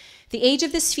say, the age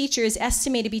of this feature is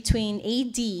estimated between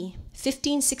AD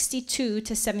 1562 to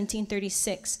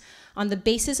 1736 on the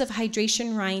basis of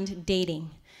hydration rind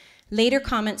dating. Later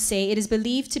comments say it is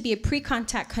believed to be a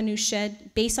pre-contact canoe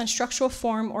shed based on structural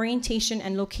form, orientation,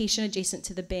 and location adjacent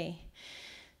to the bay.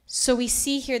 So we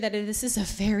see here that this is a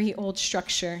very old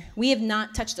structure. We have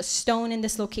not touched a stone in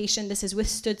this location. This has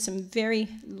withstood some very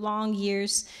long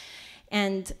years.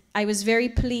 And I was very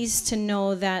pleased to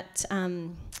know that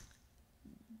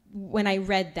when I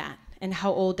read that and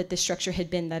how old that this structure had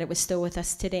been, that it was still with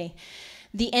us today.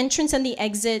 The entrance and the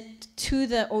exit to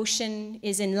the ocean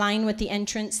is in line with the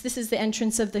entrance. This is the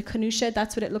entrance of the canoe shed.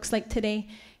 That's what it looks like today.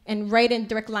 And right in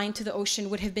direct line to the ocean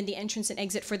would have been the entrance and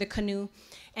exit for the canoe.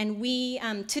 And we,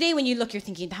 today when you look, you're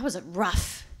thinking, that was a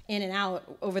rough in and out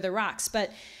over the rocks.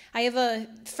 But I have a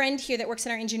friend here that works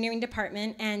in our engineering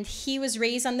department, and he was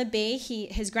raised on the bay.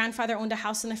 His grandfather owned a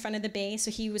house in the front of the bay, so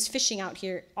he was fishing out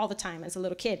here all the time as a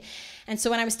little kid. And so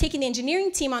when I was taking the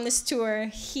engineering team on this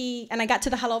tour, and I got to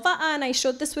the halau va'a, and I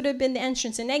showed this would have been the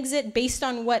entrance and exit based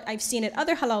on what I've seen at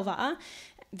other halau va'a.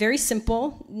 Very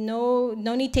simple, no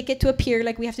need to take it to a pier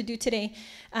like we have to do today.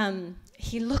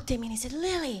 He looked at me and he said,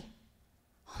 Lily,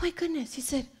 oh my goodness. He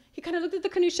said, he kind of looked at the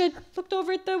canoe shed, looked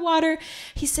over at the water.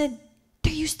 He said,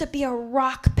 there used to be a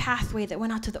rock pathway that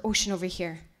went out to the ocean over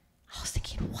here. I was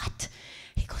thinking, what?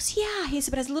 He goes, yeah. He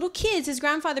said, but as little kids, his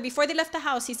grandfather, before they left the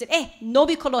house, he said, no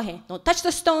bikolohe. Don't touch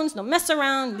the stones, don't mess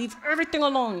around, leave everything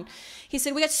alone. He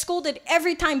said, we got scolded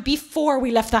every time before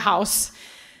we left the house.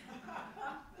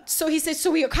 So he said,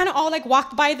 so we kind of all like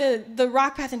walked by the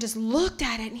rock path and just looked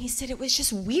at it. And he said, it was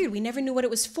just weird. We never knew what it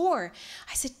was for.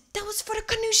 I said, that was for the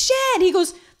canoe shed. He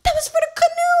goes, that was for the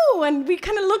canoe. And we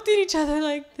kind of looked at each other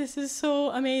like, this is so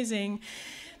amazing.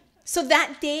 So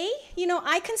that day,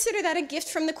 I consider that a gift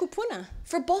from the kupuna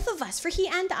for both of us, for he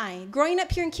and I. Growing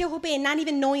up here in Keauhou Bay and not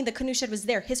even knowing the canoe shed was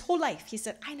there his whole life. He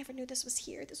said, I never knew this was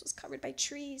here. This was covered by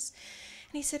trees.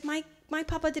 And he said, my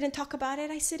papa didn't talk about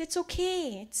it. I said, it's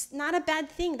okay. It's not a bad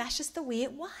thing. That's just the way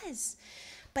it was.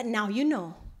 But now you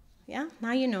know. Yeah,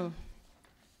 now you know.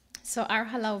 So our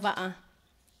halau va'a.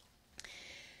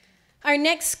 Our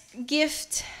next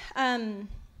gift from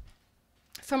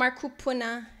our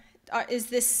kupuna is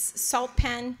this salt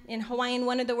pan. In Hawaiian,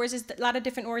 one of the words is a lot of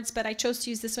different words, but I chose to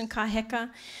use this one,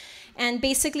 kaheka. And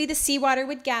basically the seawater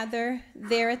would gather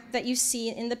there that you see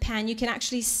in the pan. You can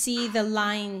actually see the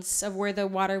lines of where the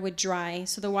water would dry.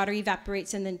 So the water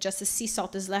evaporates and then just the sea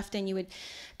salt is left and you would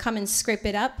come and scrape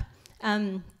it up.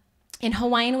 In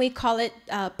Hawaiian, we call it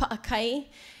pa'akai.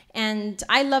 And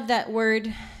I love that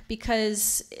word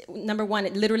because, number one,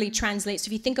 it literally translates. So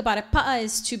if you think about it, pa'a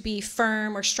is to be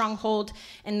firm or stronghold,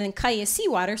 and then kai is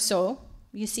seawater. So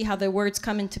you see how the words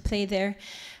come into play there.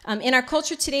 In our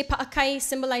culture today, pa'akai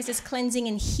symbolizes cleansing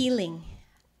and healing.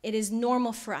 It is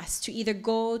normal for us to either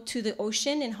go to the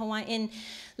ocean in Hawaii,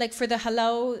 like for the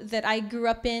halau that I grew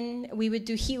up in, we would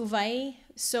do hi'uwai.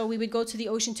 So we would go to the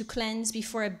ocean to cleanse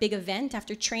before a big event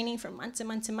after training for months and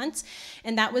months and months.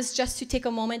 And that was just to take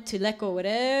a moment to let go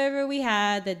whatever we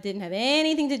had that didn't have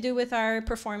anything to do with our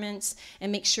performance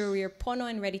and make sure we were pono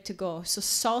and ready to go. So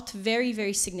salt, very,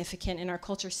 very significant in our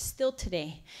culture still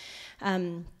today.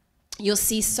 You'll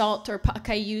see salt or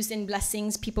pa'akai used in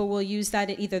blessings. People will use that,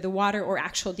 either the water or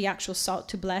the actual salt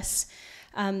to bless.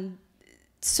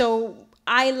 So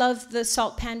I love the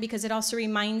salt pan because it also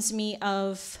reminds me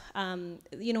of,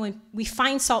 you know, when we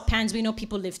find salt pans, we know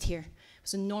people lived here. It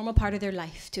was a normal part of their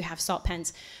life to have salt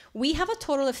pans. We have a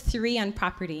total of 3 on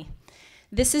property.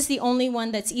 This is the only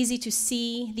one that's easy to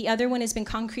see. The other one has been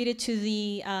concreted to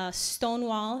the stone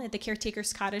wall at the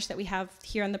caretaker's cottage that we have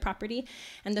here on the property.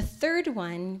 And the 3rd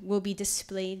one will be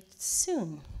displayed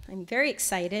soon. I'm very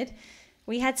excited.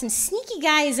 We had some sneaky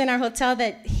guys in our hotel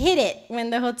that hid it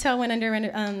when the hotel went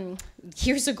under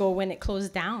years ago when it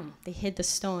closed down. They hid the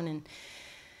stone, and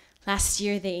last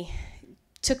year they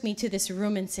took me to this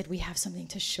room and said, "We have something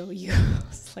to show you." I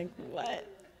was like, "What?"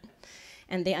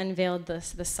 And they unveiled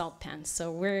the salt pan.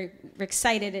 So we're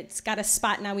excited. It's got a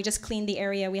spot now. We just cleaned the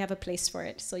area. We have a place for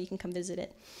it, so you can come visit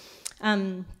it.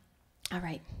 All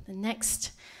right,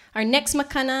 our next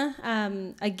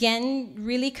makana, again,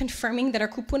 really confirming that our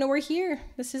kupuna were here.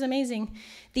 This is amazing.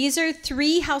 These are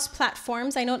 3 house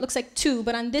platforms. I know it looks like 2,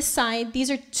 but on this side,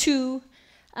 these are 2.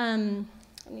 Let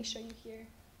me show you here.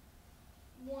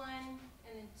 1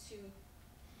 and then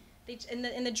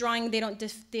 2. In the drawing, they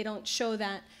don't show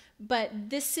that. But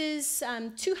this is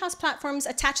 2 house platforms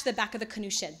attached to the back of the canoe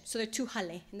shed. So there are 2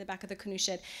 hale in the back of the canoe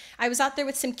shed. I was out there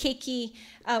with some keiki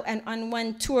and on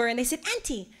one tour, and they said,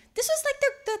 "Auntie, this was like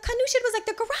the canoe shed was like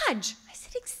the garage." I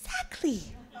said, "Exactly."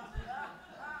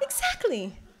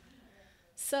 Exactly.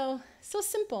 So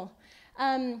simple.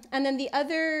 And then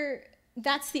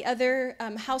that's the other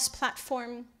house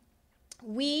platform.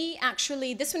 We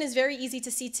actually, this one is very easy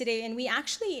to see today, and we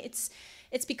actually,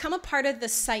 it's become a part of the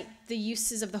site, the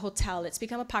uses of the hotel. It's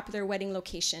become a popular wedding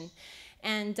location.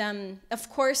 And of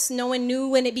course, no one knew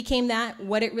when it became that,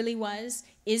 what it really was.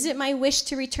 Is it my wish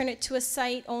to return it to a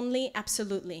site only?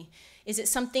 Absolutely. Is it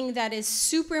something that is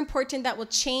super important that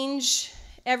will change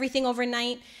everything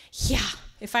overnight? Yeah,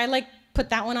 if I put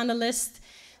that one on the list.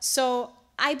 So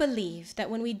I believe that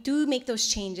when we do make those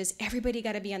changes, everybody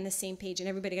got to be on the same page and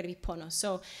everybody got to be pono.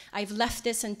 So I've left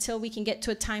this until we can get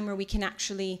to a time where we can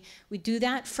actually, we do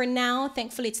that. For now,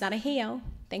 thankfully, it's not a heiau.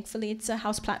 Thankfully, it's a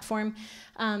house platform.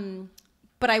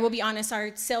 But I will be honest,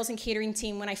 our sales and catering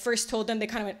team, when I first told them, they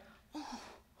kind of went, "Oh,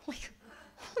 like,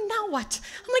 now what?"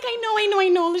 I'm like, I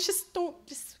know. Let's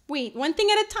just wait. One thing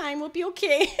at a time, we'll be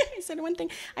okay. I said one thing.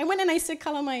 I went and I said,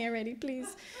 "Kalamai already, please."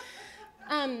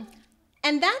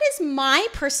 And that is my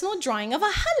personal drawing of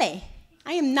a hale.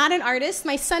 I am not an artist.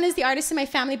 My son is the artist in my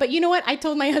family. But you know what? I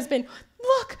told my husband,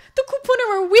 "Look, the kupuna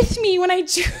were with me when I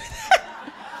drew that."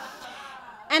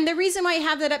 And the reason why I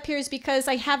have that up here is because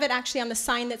I have it actually on the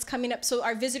sign that's coming up so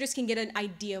our visitors can get an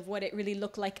idea of what it really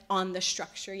looked like on the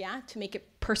structure, yeah, to make it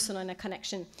personal and a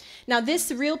connection. Now this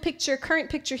real picture, current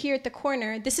picture here at the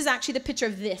corner, this is actually the picture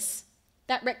of this.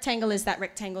 That rectangle is that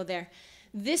rectangle there.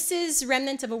 This is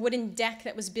remnant of a wooden deck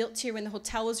that was built here when the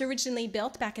hotel was originally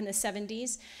built back in the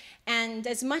 70s. And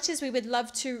as much as we would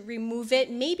love to remove it,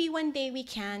 maybe one day we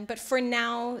can, but for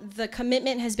now, the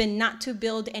commitment has been not to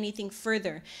build anything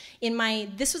further.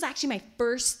 This was actually my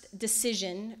first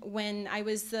decision when I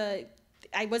wasn't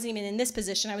even in this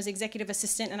position, I was executive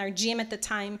assistant, and our GM at the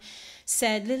time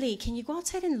said, "Lily, can you go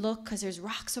outside and look, because there's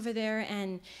rocks over there,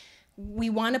 and we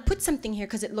want to put something here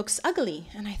because it looks ugly."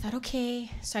 And I thought,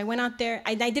 okay. So I went out there.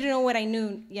 I didn't know what I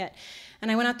knew yet.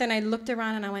 And I went out there and I looked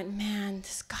around and I went, "Man,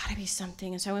 there's got to be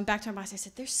something." And so I went back to my boss. I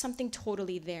said, "There's something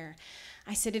totally there."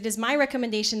 I said, "It is my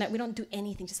recommendation that we don't do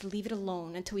anything. Just leave it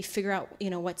alone until we figure out,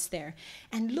 what's there."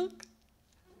 And look.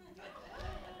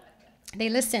 They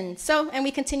listened. And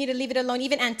we continue to leave it alone.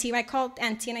 Even Auntie, I called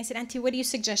Auntie and I said, "Auntie, what do you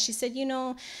suggest?" She said,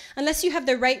 "Unless you have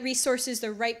the right resources,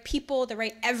 the right people, the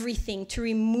right everything to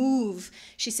remove,"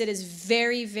 she said, "is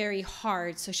very, very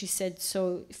hard." So she said,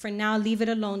 "So for now, leave it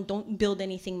alone. Don't build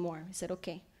anything more." I said,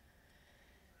 "Okay."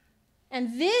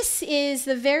 And this is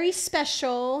the very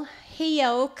special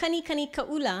Heiau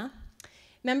Kanikanikaʻula.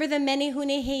 Remember the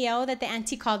Menehune Heiau that the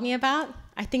auntie called me about?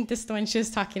 I think this is the one she was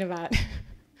talking about.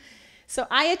 So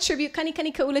I attribute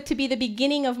Kanikanikaʻula to be the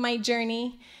beginning of my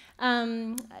journey.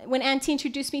 When Auntie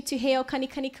introduced me to Heiau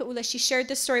Kanikanikaʻula, she shared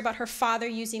the story about her father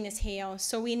using this heiau.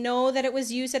 So we know that it was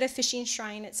used at a fishing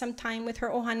shrine at some time with her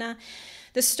ohana.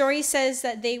 The story says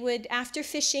that they would, after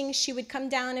fishing, she would come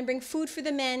down and bring food for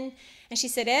the men. And she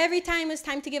said every time it was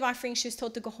time to give offering, she was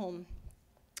told to go home.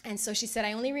 And so she said,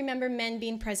 "I only remember men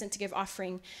being present to give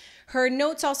offering." Her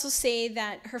notes also say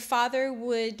that her father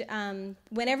would,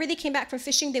 whenever they came back from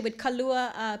fishing, they would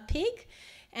kalua a pig.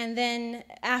 And then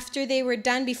after they were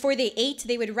done, before they ate,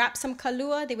 they would wrap some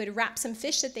kalua, they would wrap some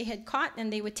fish that they had caught,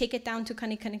 and they would take it down to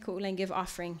Kanikanikaʻula and give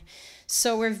offering.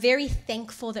 So we're very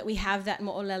thankful that we have that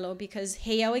mo'olelo, because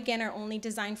heiau, again, are only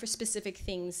designed for specific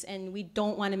things, and we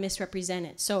don't want to misrepresent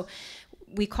it. So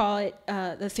we call it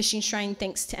the fishing shrine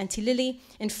thanks to Aunty Lily.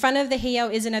 In front of the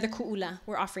heiau is another ku'ula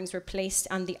where offerings were placed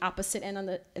on the opposite end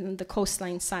on the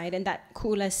coastline side, and that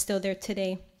ku'ula is still there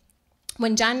today.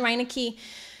 When John Reinecke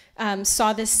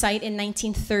saw this site in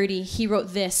 1930, he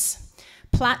wrote this: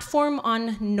 platform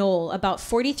on knoll, about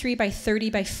 43 by 30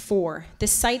 by 4.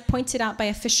 This site pointed out by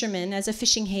a fisherman as a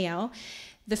fishing heiau.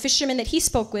 The fisherman that he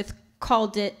spoke with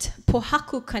called it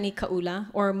Heiau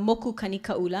Kanikanikaʻula or Moku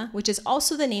Kanika'ula, which is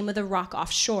also the name of the rock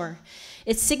offshore.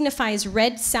 It signifies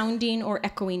red sounding or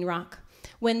echoing rock.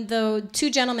 When the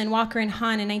two gentlemen, Walker and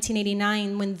Hahn, in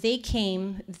 1989, when they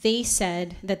came, they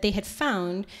said that they had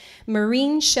found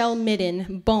marine shell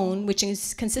midden bone, which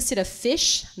consisted of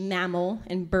fish, mammal,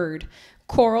 and bird,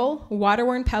 coral,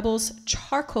 water-worn pebbles,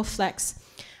 charcoal flecks.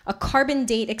 A carbon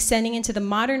date extending into the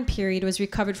modern period was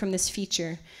recovered from this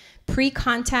feature.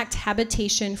 Pre-contact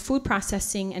habitation, food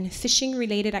processing, and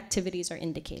fishing-related activities are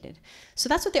indicated. So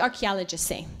that's what the archaeologists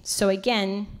say. So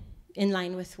again, in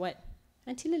line with what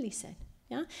Aunty Lily said.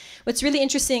 Yeah? What's really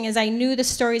interesting is I knew the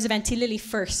stories of Aunty Lily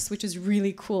first, which was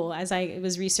really cool as I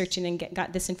was researching and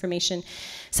got this information.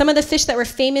 Some of the fish that were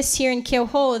famous here in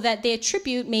Keauhou that they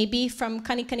attribute maybe from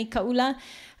Kanikanikaʻula,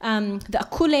 the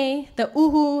akule, the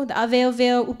uhu, the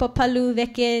aveoveo, upapalu,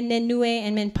 veke, nenue,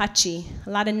 and menpachi. A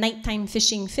lot of nighttime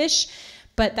fishing fish,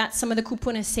 but that's some of the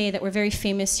kupunas say that were very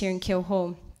famous here in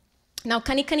Keauhou. Now,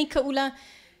 Kanikanikaʻula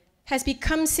has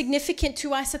become significant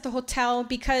to us at the hotel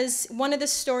because one of the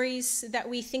stories that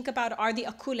we think about are the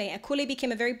akule. Akule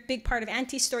became a very big part of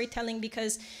Auntie's storytelling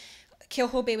because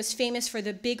Keauhou Bay was famous for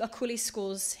the big akule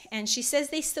schools, and she says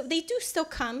they do still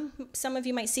come. Some of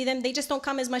you might see them. They just don't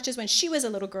come as much as when she was a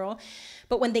little girl.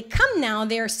 But when they come now,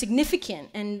 they are significant.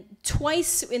 And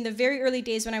twice in the very early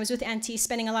days when I was with Auntie,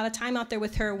 spending a lot of time out there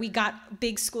with her, we got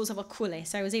big schools of akule.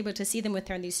 So I was able to see them with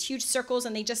her in these huge circles,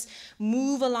 and they just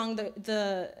move along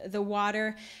the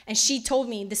water. And she told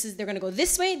me they're going to go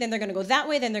this way, then they're going to go that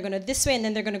way, then they're going to this way, and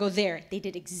then they're going to go there. They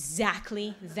did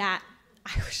exactly that.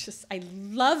 I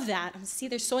love that. See,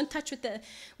 they're so in touch with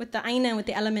the aina and with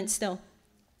the elements still.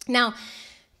 Now,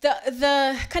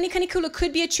 the Kanikanikaʻula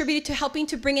could be attributed to helping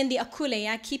to bring in the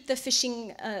akule, keep the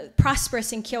fishing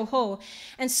prosperous in Keauhou.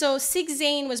 And so Sig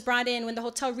Zane was brought in when the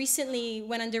hotel recently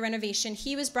went under renovation.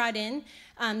 He was brought in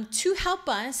to help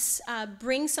us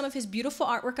bring some of his beautiful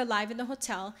artwork alive in the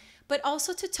hotel, but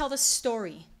also to tell the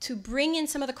story, to bring in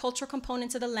some of the cultural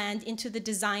components of the land into the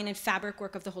design and fabric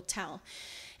work of the hotel.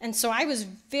 And so I was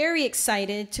very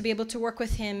excited to be able to work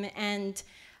with him, and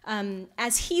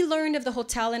as he learned of the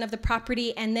hotel and of the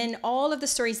property, and then all of the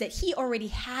stories that he already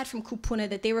had from Kupuna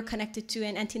that they were connected to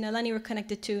and Aunty Nalani were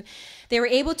connected to, they were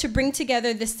able to bring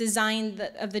together this design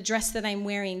of the dress that I'm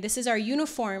wearing. This is our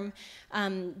uniform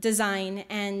design,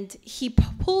 and he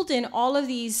pulled in all of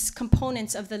these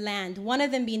components of the land, one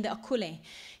of them being the akule.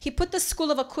 He put the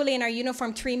school of akule in our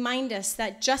uniform to remind us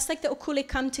that just like the akule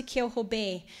come to Keauhou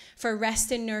Bay for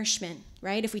rest and nourishment,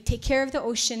 right? If we take care of the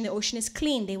ocean is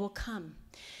clean, they will come.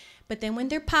 But then when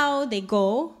they're pau, they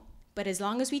go. But as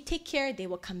long as we take care, they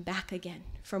will come back again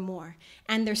for more.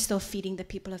 And they're still feeding the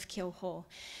people of Keauhou.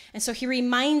 And so he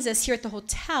reminds us here at the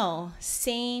hotel,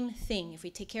 same thing. If we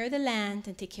take care of the land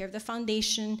and take care of the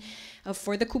foundation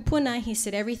for the kupuna, he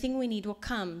said everything we need will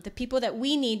come. The people that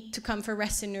we need to come for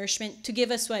rest and nourishment, to give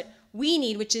us what we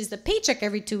need, which is the paycheck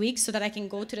every 2 weeks so that I can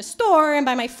go to the store and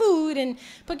buy my food and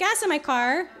put gas in my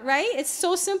car, right? It's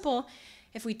so simple.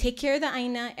 If we take care of the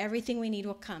aina, everything we need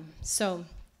will come. So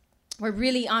we're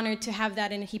really honored to have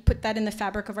that, and he put that in the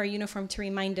fabric of our uniform to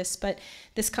remind us, but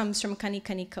this comes from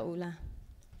Kanikanikaʻula.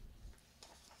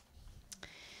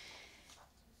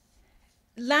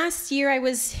 Last year I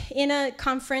was in a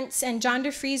conference, and John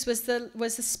DeFries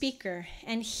was the speaker,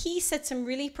 and he said some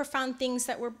really profound things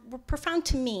that were profound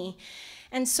to me.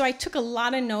 And so I took a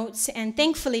lot of notes, and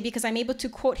thankfully, because I'm able to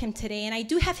quote him today, and I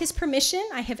do have his permission,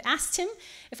 I have asked him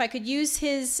if I could use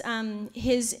his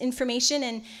information,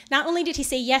 and not only did he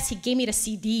say yes, he gave me the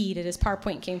CD that his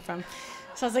PowerPoint came from.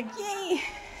 So I was like, yay!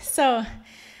 So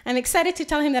I'm excited to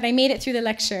tell him that I made it through the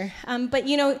lecture. But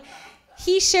you know,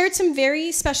 he shared some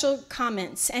very special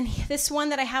comments, and this one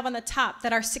that I have on the top,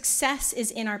 that our success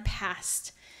is in our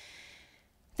past.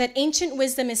 That ancient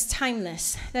wisdom is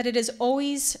timeless, that it is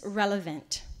always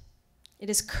relevant. It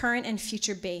is current and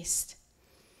future-based.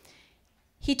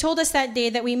 He told us that day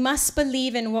that we must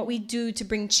believe in what we do to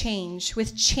bring change.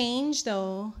 With change,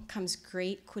 though, comes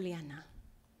great kuleana.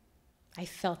 I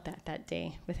felt that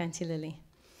day with Aunty Lily.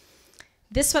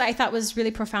 This what I thought was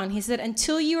really profound. He said,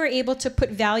 until you are able to put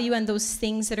value on those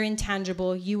things that are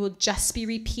intangible, you will just be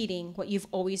repeating what you've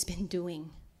always been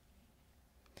doing.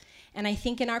 And I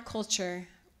think in our culture,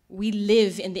 We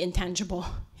live in the intangible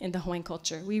in the Hawaiian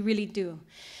culture. We really do.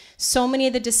 So many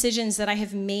of the decisions that I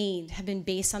have made have been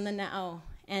based on the na'au.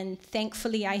 And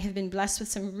thankfully, I have been blessed with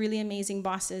some really amazing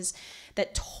bosses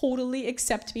that totally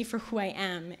accept me for who I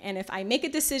am. And if I make a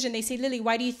decision, they say, Lily,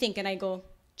 why do you think? And I go,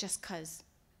 just 'cause.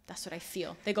 That's what I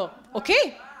feel. They go,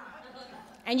 okay.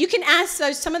 And you can ask,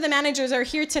 some of the managers are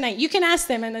here tonight. You can ask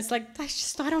them, and it's like,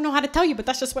 I don't know how to tell you, but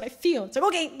that's just what I feel. It's like,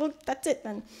 okay, well, that's it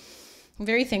then. I'm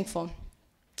very thankful.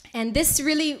 And this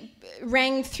really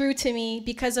rang through to me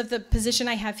because of the position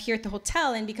I have here at the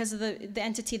hotel and because of the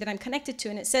entity that I'm connected to.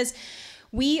 And it says,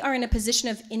 we are in a position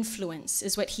of influence,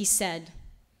 is what he said.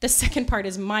 The second part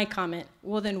is my comment.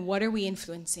 Well, then what are we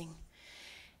influencing?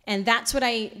 And that's what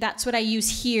I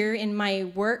use here in my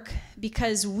work,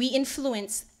 because we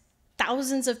influence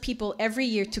thousands of people every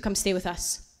year to come stay with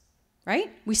us, right?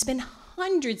 We spend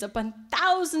hundreds upon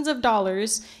thousands of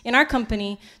dollars in our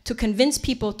company to convince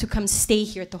people to come stay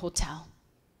here at the hotel.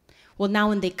 Well, now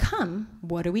when they come,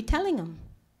 what are we telling them?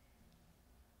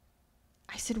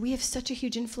 I said, we have such a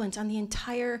huge influence on the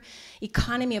entire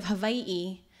economy of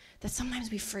Hawaii that sometimes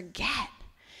we forget.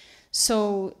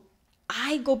 So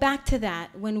I go back to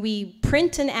that. When we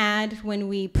print an ad, when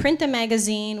we print a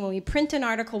magazine, when we print an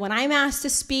article, when I'm asked to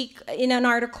speak in an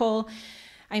article,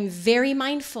 I'm very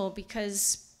mindful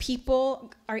because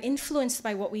people are influenced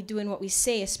by what we do and what we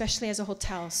say, especially as a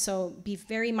hotel. So be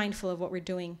very mindful of what we're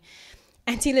doing.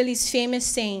 Aunty Lily's famous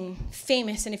saying,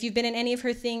 and if you've been in any of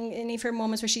her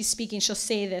moments where she's speaking, she'll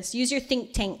say this: use your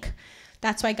think tank.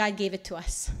 That's why God gave it to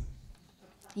us.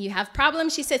 You have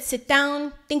problems, she said, sit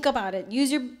down, think about it.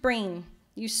 Use your brain.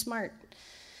 You're smart.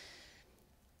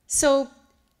 So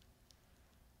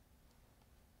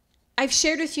I've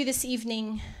shared with you this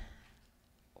evening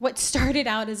what started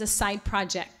out as a side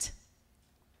project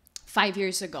 5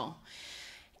 years ago.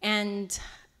 And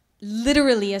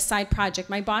literally a side project.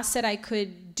 My boss said I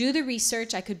could do the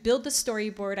research, I could build the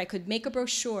storyboard, I could make a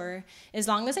brochure, as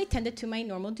long as I tended to my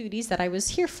normal duties that I was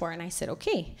here for. And I said,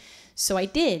 okay. So I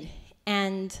did.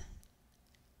 And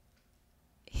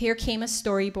here came a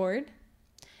storyboard,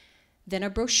 then a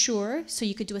brochure, so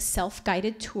you could do a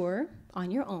self-guided tour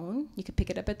on your own. You could pick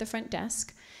it up at the front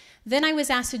desk. Then I was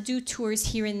asked to do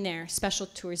tours here and there, special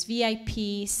tours,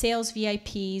 VIP, sales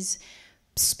VIPs,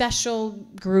 special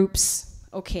groups,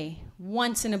 okay,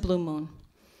 once in a blue moon.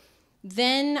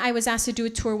 Then I was asked to do a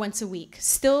tour once a week,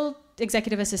 still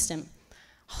executive assistant.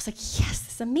 I was like, yes,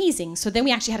 this is amazing. So then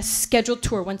we actually had a scheduled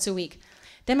tour once a week.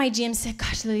 Then my GM said,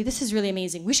 gosh, Lily, this is really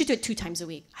amazing. We should do it 2 times a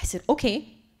week. I said,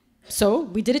 okay. So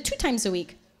we did it 2 times a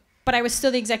week. But I was still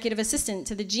the executive assistant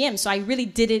to the GM, so I really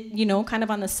did it, you know, kind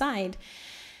of on the side.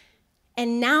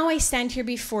 And now I stand here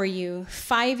before you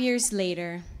 5 years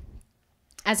later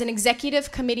as an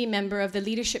executive committee member of the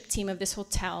leadership team of this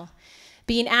hotel,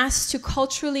 being asked to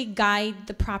culturally guide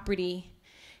the property,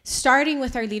 starting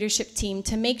with our leadership team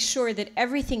to make sure that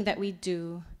everything that we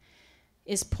do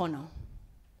is pono.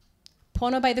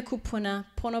 Pono by the kupuna,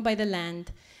 pono by the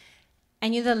land.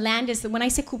 And you know, the land is, when I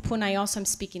say kupuna, I also am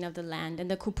speaking of the land and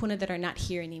the kupuna that are not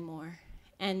here anymore.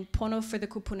 And pono for the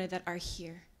kupuna that are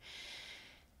here.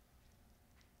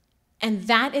 And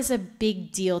that is a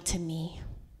big deal to me.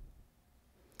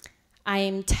 I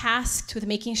am tasked with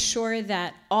making sure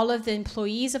that all of the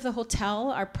employees of the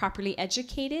hotel are properly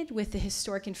educated with the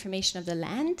historic information of the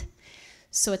land.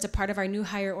 So it's a part of our new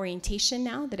hire orientation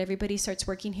now that everybody starts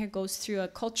working here, goes through a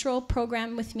cultural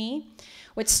program with me.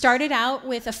 What started out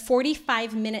with a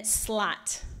 45-minute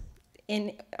slot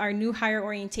in our new hire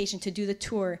orientation to do the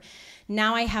tour,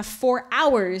 now I have 4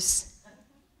 hours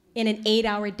in an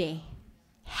 8-hour day.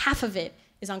 Half of it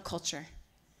is on culture.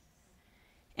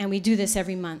 And we do this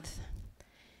every month.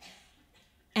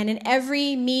 And in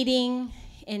every meeting,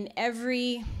 in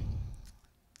everything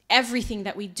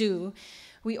that we do,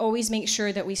 we always make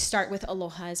sure that we start with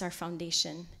aloha as our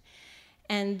foundation.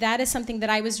 And that is something that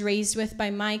I was raised with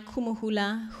by my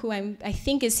kumuhula, who I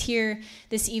think is here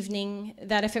this evening,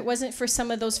 that if it wasn't for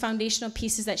some of those foundational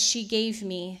pieces that she gave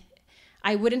me,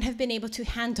 I wouldn't have been able to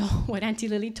handle what Aunty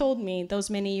Lily told me those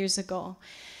many years ago.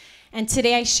 And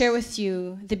today I share with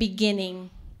you the beginning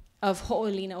of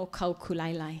Ho'olina o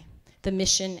Kaukulaelae, the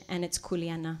mission and its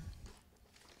kuleana.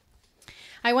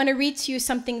 I want to read to you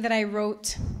something that I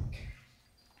wrote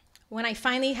when I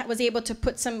finally was able to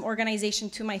put some organization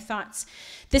to my thoughts,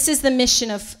 this is the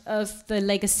mission of the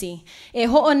legacy. E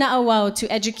ho'ona'auau, to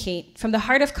educate. From the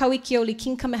heart of Kauikeoli,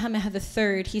 King Kamehameha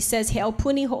III, he says, He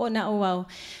aupuni ho'ona'auau,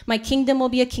 my kingdom will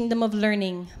be a kingdom of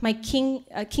learning. My King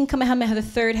Kamehameha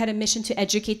III had a mission to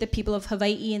educate the people of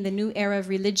Hawaii in the new era of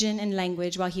religion and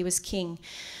language while he was king,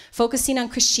 focusing on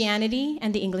Christianity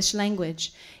and the English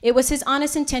language. It was his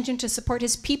honest intention to support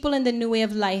his people in the new way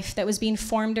of life that was being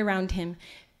formed around him.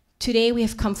 Today we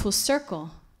have come full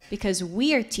circle because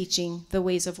we are teaching the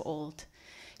ways of old,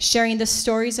 sharing the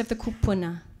stories of the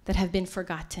kupuna that have been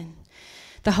forgotten,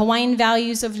 the Hawaiian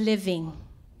values of living,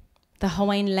 the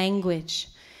Hawaiian language,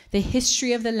 the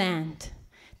history of the land,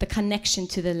 the connection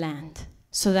to the land,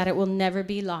 so that it will never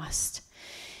be lost.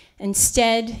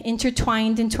 Instead,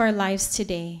 intertwined into our lives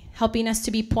today, helping us to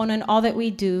be Puana in all that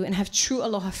we do and have true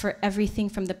aloha for everything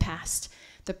from the past,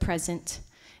 the present,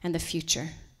 and the future.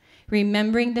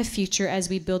 Remembering the future as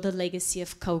we build a legacy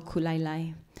of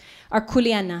Kaukulaelae. Our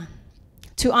kuleana,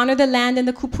 to honor the land and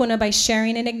the kupuna by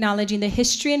sharing and acknowledging the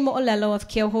history and mo'olelo of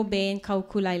Keauhou Bay and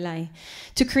Kaukulaelae.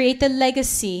 To create the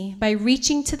legacy by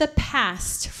reaching to the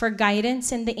past for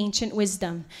guidance and the ancient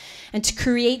wisdom. And to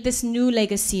create this new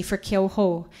legacy for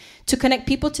Keauhou. To connect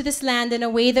people to this land in a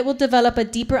way that will develop a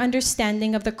deeper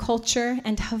understanding of the culture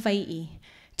and Hawaii.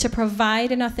 To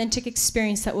provide an authentic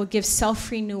experience that will give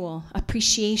self-renewal,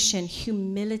 appreciation,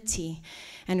 humility,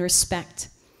 and respect.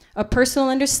 A personal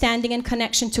understanding and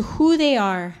connection to who they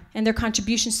are and their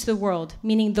contributions to the world,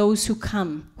 meaning those who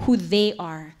come, who they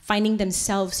are, finding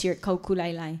themselves here at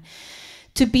Kaukulaelae.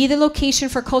 To be the location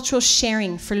for cultural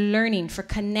sharing, for learning, for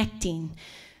connecting.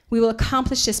 We will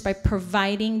accomplish this by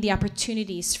providing the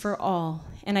opportunities for all.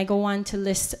 And I go on to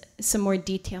list some more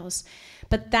details.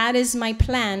 But that is my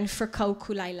plan for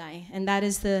Kaukulaelae, and that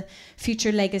is the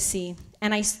future legacy.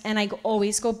 And I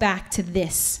always go back to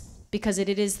this, because it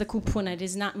is the kupuna, it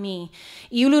is not me.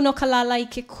 Iulu no kalala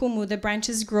ke kumu, the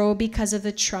branches grow because of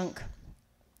the trunk.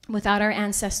 Without our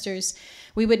ancestors,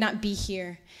 we would not be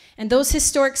here. And those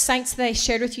historic sites that I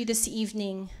shared with you this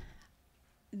evening,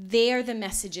 they are the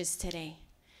messages today.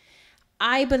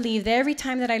 I believe that every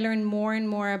time that I learn more and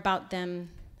more about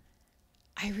them,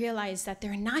 I realize that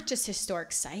they're not just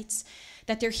historic sites,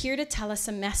 that they're here to tell us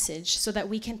a message so that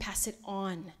we can pass it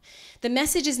on. The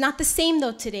message is not the same,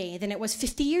 though, today than it was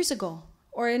 50 years ago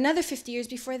or another 50 years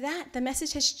before that. The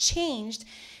message has changed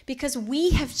because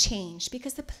we have changed,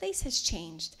 because the place has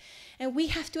changed, and we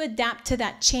have to adapt to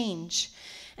that change.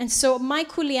 And so my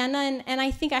kuleana, and I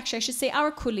think actually I should say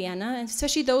our kuleana, and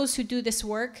especially those who do this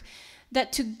work,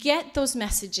 that to get those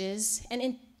messages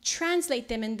and translate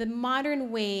them in the modern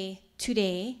way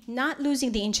today, not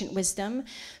losing the ancient wisdom,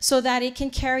 so that it can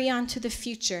carry on to the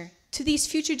future, to these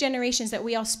future generations that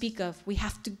we all speak of. We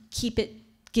have to keep it,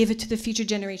 give it to the future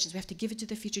generations. We have to give it to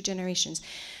the future generations.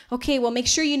 Okay, well, make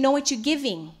sure you know what you're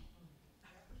giving.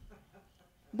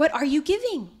 What are you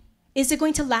giving? Is it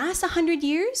going to last 100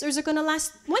 years, or is it going to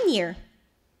last 1 year?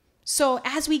 So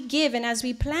as we give and as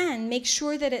we plan, make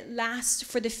sure that it lasts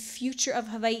for the future of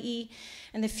Hawaii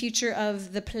and the future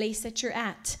of the place that you're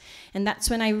at. And that's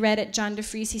when I read at John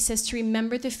DeFries, he says to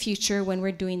remember the future when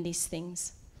we're doing these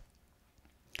things.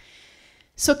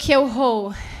 So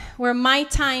Keauhou, where my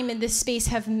time in this space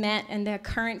have met and the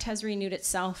current has renewed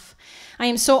itself. I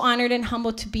am so honored and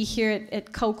humbled to be here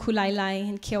at Kaukulaelae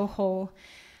in Keauhou.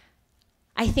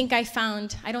 I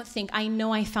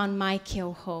know I found my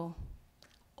Keauhou.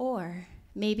 Or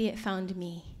maybe it found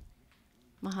me.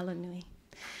 Mahalo nui.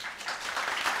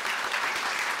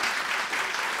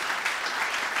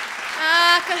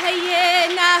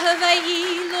 Kahaie na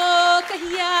Hawaii lo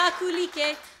kahia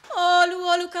kulike. Olu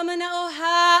olu kamana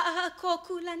oha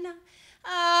kokulana.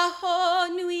 Aho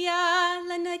nuia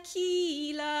lana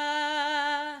kila.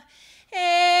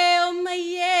 E o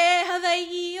maie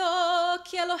Hawaii o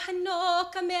ke aloha no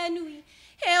ka mea nui.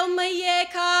 E o maie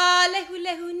ka lehu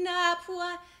lehu na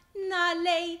pua. Na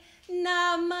lei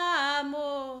na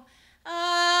mamo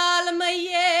ala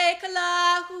maie ka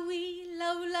lahui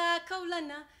laula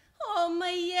kaulana o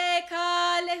maie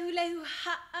ka lehu lehu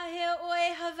ha'a he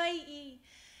oe Hawaii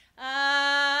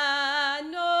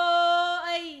no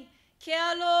ai ke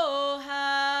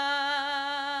aloha.